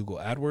on Google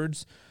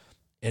AdWords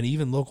and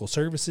even local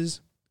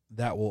services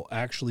that will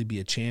actually be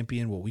a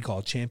champion, what we call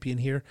a champion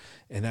here.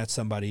 And that's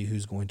somebody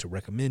who's going to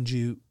recommend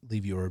you,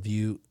 leave you a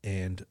review,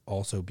 and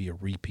also be a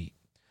repeat.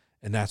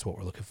 And that's what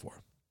we're looking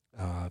for.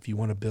 If you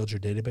want to build your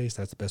database,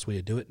 that's the best way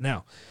to do it.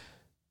 Now,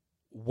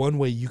 one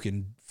way you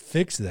can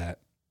fix that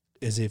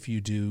is if you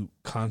do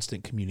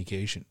constant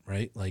communication,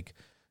 right? Like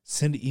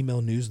send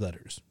email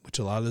newsletters, which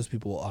a lot of those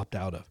people will opt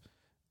out of.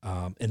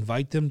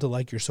 Invite them to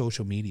like your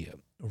social media.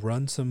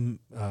 Run some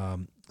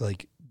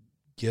like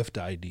gift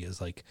ideas.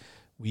 Like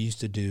we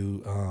used to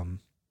do,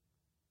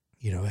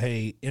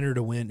 hey, enter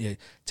to win.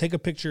 Take a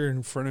picture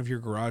in front of your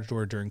garage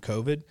door during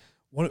COVID.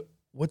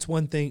 What's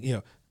one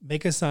thing,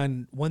 make a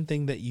sign, one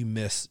thing that you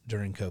miss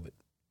during COVID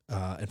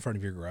in front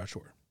of your garage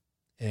door,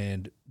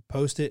 and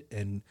post it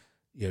and,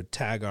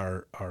 tag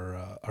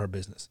our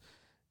business.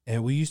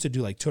 And we used to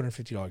do like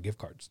 $250 gift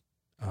cards.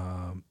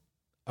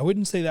 I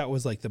wouldn't say that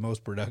was like the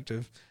most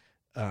productive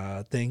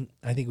thing.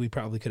 I think we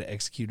probably could have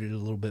executed it a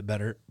little bit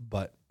better,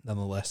 but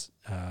nonetheless,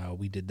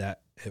 we did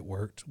that. It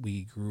worked.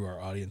 We grew our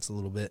audience a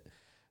little bit.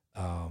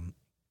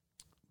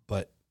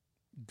 But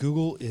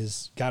Google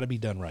is got to be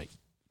done right.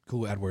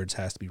 Google AdWords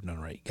has to be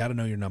done right. Got to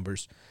know your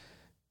numbers.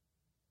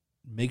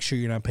 Make sure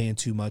you're not paying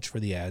too much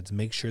for the ads.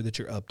 Make sure that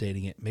you're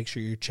updating it. Make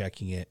sure you're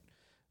checking it.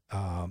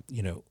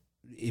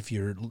 If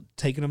you're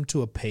taking them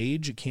to a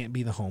page, it can't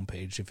be the home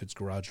page. If it's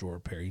garage door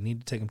repair, you need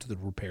to take them to the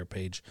repair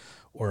page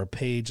or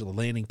a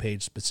landing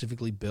page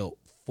specifically built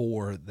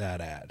for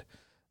that ad.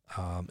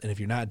 And if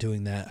you're not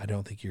doing that, I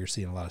don't think you're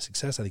seeing a lot of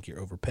success. I think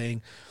you're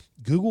overpaying.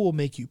 Google will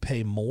make you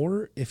pay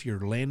more if your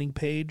landing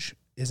page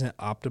isn't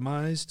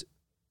optimized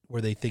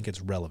where they think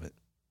it's relevant.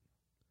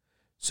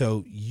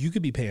 So you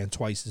could be paying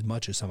twice as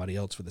much as somebody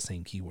else for the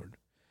same keyword.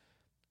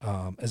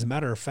 As a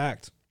matter of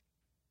fact,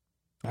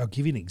 I'll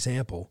give you an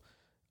example.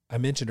 I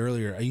mentioned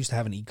earlier, I used to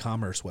have an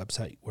e-commerce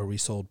website where we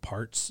sold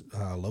parts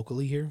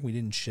locally here. We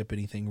didn't ship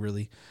anything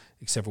really,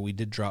 except for we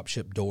did drop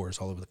ship doors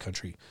all over the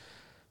country.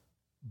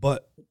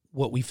 But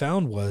what we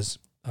found was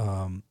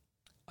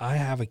I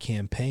have a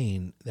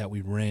campaign that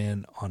we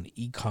ran on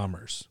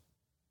e-commerce,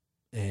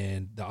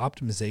 and the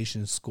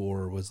optimization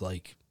score was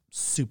like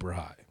super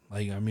high.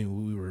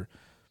 We were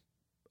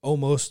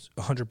almost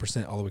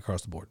 100% all the way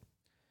across the board.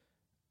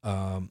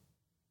 And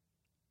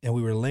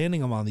we were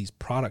landing them on these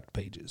product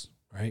pages,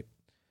 right?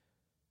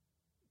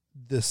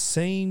 The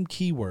same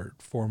keyword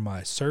for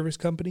my service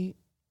company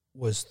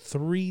was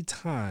 3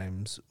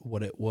 times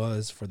what it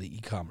was for the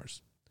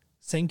e-commerce.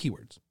 Same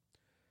keywords.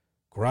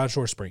 Garage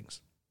door springs.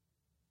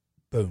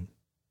 Boom.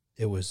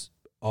 It was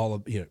all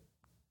of,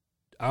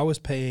 I was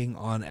paying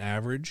on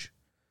average,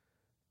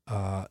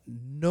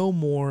 no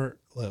more,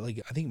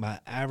 like I think my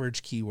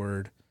average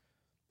keyword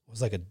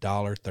was like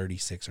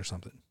 $1.36 or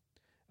something.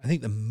 I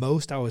think the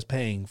most I was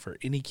paying for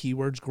any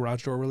keywords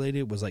garage door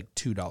related was like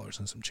 $2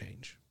 and some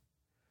change.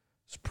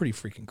 It's pretty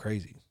freaking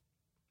crazy.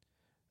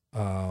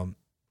 And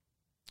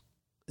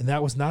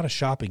that was not a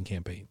shopping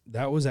campaign.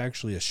 That was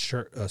actually a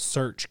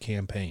search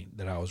campaign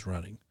that I was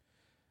running.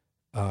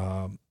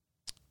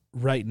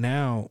 Right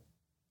now,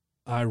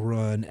 I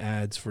run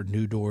ads for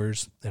new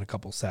doors and a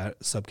couple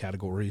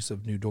subcategories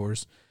of new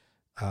doors,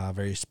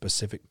 very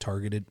specific,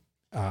 targeted.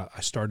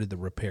 I started the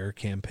repair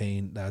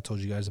campaign that I told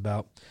you guys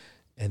about.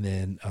 And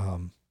then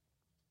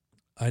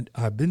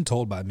I've been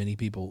told by many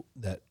people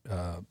that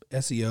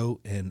SEO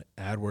and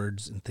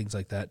AdWords and things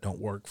like that don't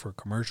work for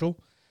commercial.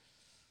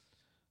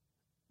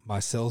 My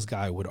sales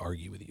guy would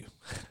argue with you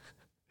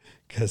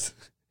because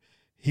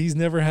he's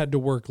never had to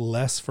work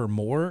less for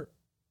more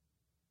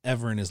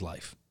ever in his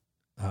life.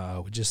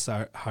 We just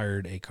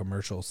hired a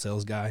commercial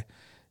sales guy,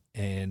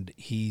 and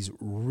he's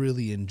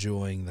really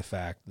enjoying the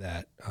fact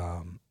that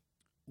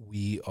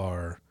we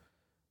are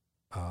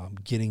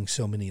getting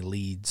so many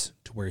leads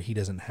to where he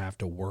doesn't have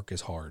to work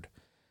as hard.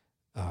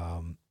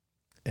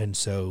 And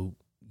so,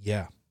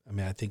 yeah,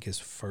 I think his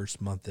first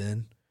month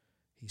in,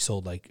 he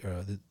sold like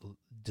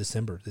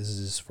December. This is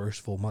his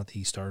first full month.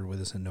 He started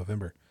with us in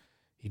November.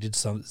 He did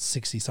some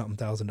 $60-something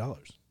thousand.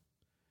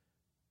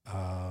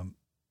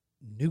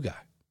 New guy.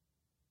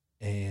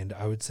 And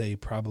I would say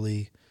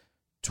probably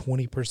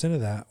 20%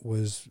 of that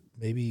was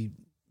maybe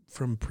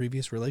from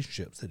previous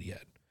relationships that he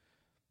had.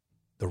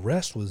 The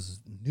rest was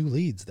new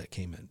leads that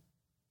came in.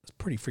 It's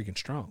pretty freaking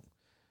strong.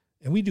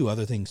 And we do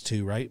other things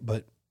too, right?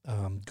 But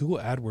Google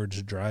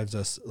AdWords drives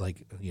us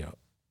like,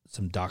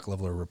 some dock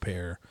leveler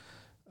repair,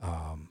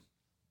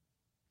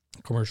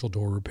 commercial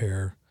door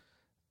repair.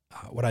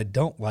 What I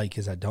don't like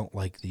is I don't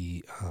like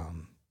the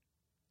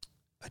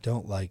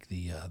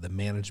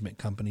management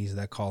companies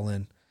that call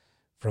in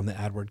from the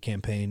AdWord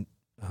campaign.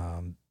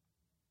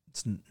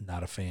 It's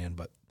not a fan,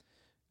 but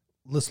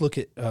let's look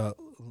at, let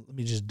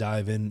me just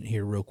dive in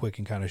here real quick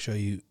and kind of show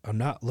you. I'm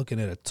not looking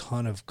at a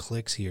ton of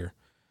clicks here.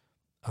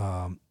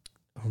 I'm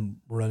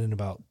running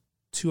about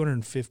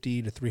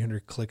 250 to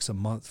 300 clicks a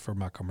month for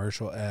my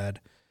commercial ad.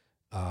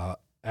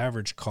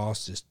 Average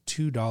cost is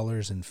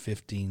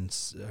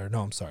 $2.15, or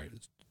no, I'm sorry,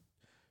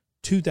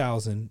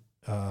 $2,000,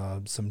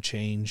 some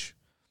change.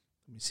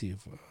 Let me see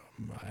if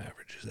my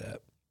average is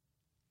at.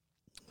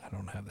 I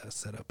don't have that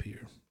set up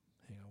here.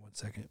 Hang on one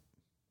second.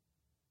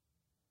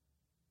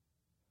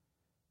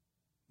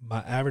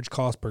 My average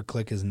cost per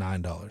click is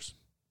 $9,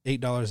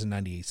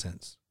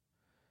 $8.98.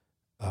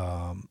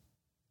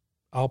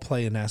 I'll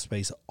play in that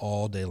space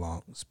all day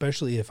long,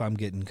 especially if I'm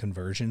getting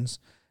conversions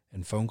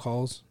and phone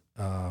calls.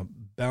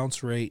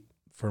 Bounce rate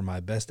for my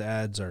best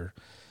ads are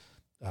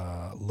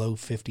low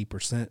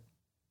 50%,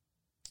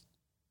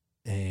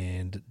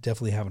 and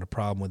definitely having a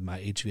problem with my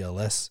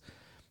HVLS.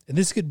 And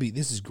this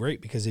is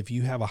great because if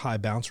you have a high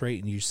bounce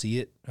rate and you see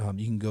it,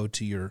 you can go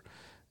to your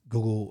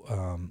Google,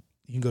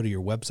 you can go to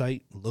your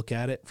website, look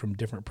at it from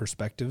different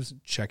perspectives,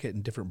 check it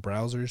in different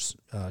browsers,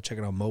 check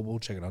it on mobile,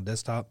 check it on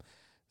desktop,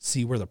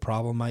 see where the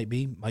problem might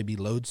be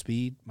load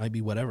speed, might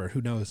be whatever,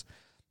 who knows.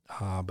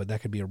 But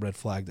that could be a red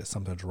flag that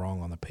something's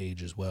wrong on the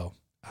page as well.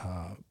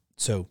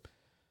 So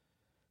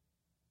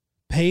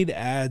paid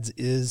ads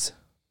is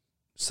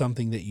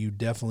something that you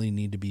definitely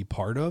need to be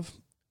part of.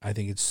 I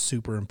think it's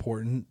super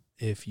important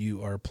if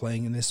you are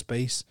playing in this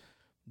space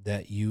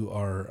that you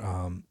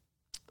are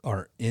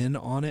in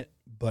on it.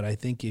 But I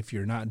think if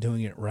you're not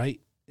doing it right,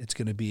 it's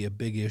going to be a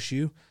big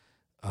issue.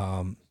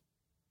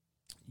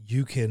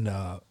 You can,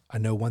 I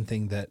know one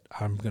thing that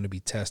I'm going to be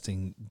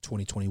testing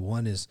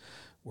 2021 is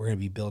we're going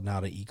to be building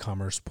out an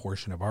e-commerce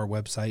portion of our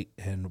website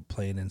and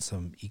playing in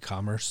some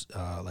e-commerce,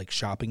 like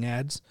shopping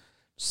ads,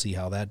 see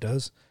how that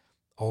does.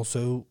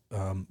 Also,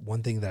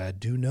 one thing that I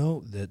do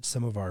know that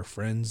some of our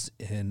friends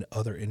in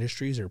other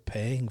industries are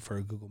paying for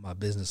a Google My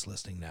Business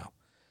listing now.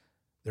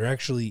 They're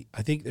actually,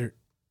 I think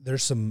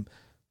there's some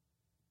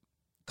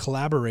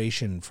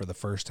collaboration for the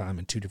first time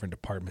in two different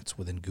departments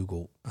within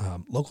Google.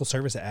 Local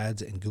service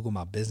ads and Google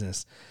My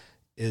Business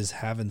is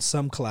having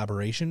some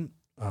collaboration.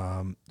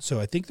 So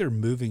I think they're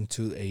moving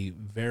to a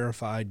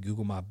verified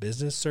Google My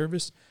Business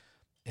service,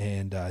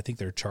 and I think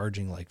they're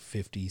charging like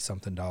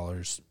 $50-something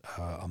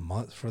a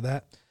month for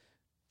that.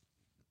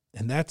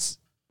 And that's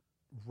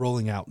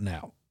rolling out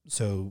now.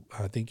 So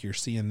I think you're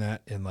seeing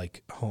that in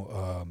like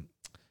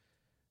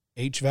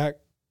HVAC,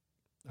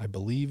 I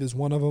believe, is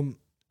one of them.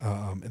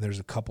 And there's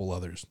a couple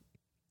others.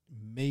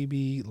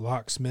 Maybe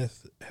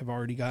Locksmith have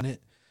already gotten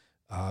it.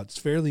 It's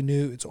fairly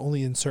new. It's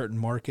only in certain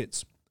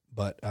markets,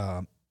 but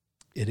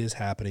it is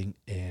happening.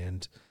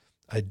 And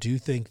I do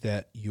think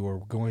that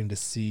you're going to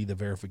see the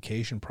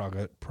verification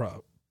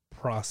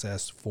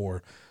process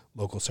for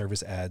local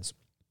service ads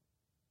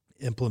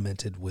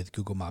implemented with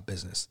Google My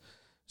Business.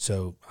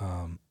 So,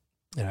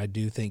 and I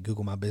do think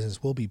Google My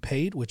Business will be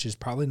paid, which is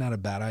probably not a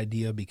bad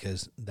idea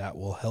because that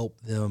will help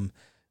them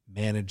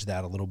manage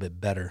that a little bit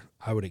better.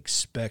 I would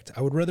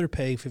rather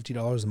pay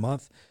 $50 a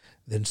month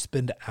than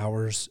spend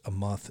hours a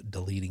month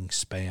deleting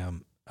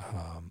spam.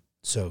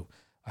 So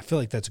I feel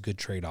like that's a good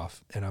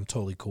trade-off, and I'm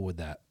totally cool with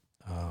that.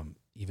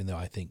 Even though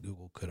I think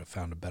Google could have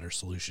found a better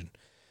solution.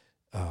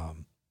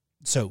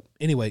 So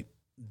anyway,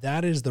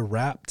 that is the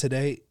wrap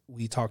today.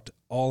 We talked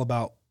all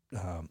about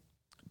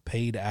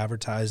paid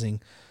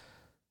advertising.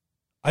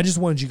 I just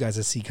wanted you guys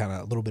to see kind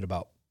of a little bit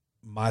about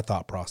my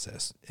thought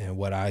process and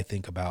what I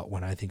think about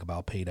when I think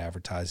about paid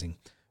advertising.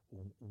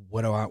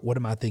 What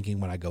am I thinking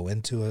when I go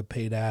into a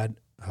paid ad,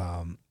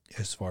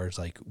 as far as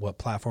like what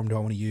platform do I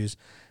want to use,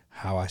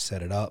 how I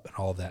set it up and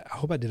all of that. I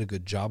hope I did a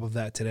good job of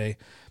that today.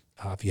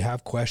 If you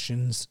have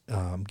questions,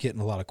 I'm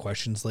getting a lot of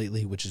questions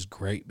lately, which is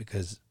great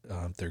because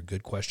if they're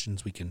good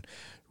questions, we can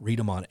read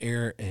them on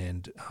air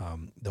and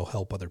they'll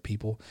help other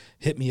people.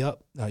 Hit me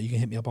up. You can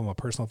hit me up on my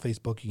personal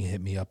Facebook. You can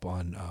hit me up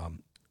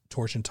on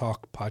Torch and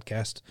Talk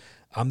podcast.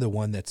 I'm the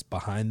one that's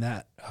behind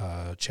that,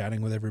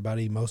 chatting with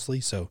everybody mostly.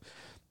 So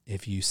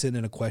if you send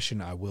in a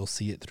question, I will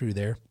see it through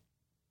there.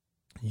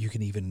 You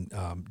can even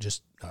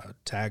just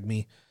tag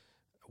me,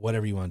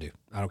 whatever you want to do.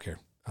 I don't care.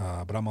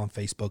 But I'm on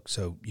Facebook,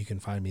 so you can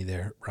find me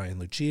there, Ryan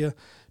Lucia,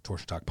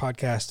 Torch and Talk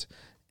podcast.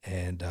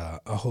 And I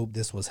hope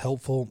this was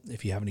helpful.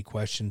 If you have any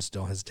questions,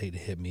 don't hesitate to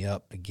hit me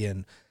up.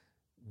 Again,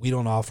 we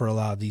don't offer a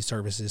lot of these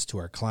services to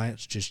our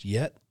clients just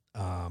yet,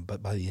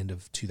 but by the end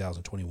of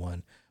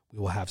 2021, we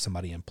will have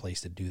somebody in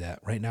place to do that.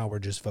 Right now, we're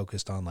just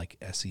focused on like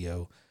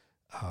SEO,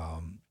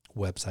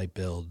 website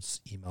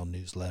builds, email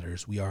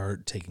newsletters. We are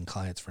taking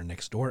clients for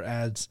Nextdoor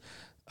ads,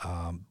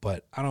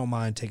 but I don't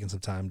mind taking some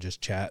time,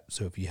 just chat.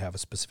 So if you have a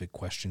specific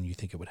question you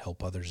think it would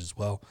help others as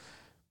well,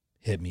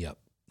 hit me up.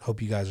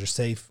 Hope you guys are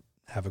safe.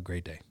 Have a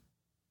great day.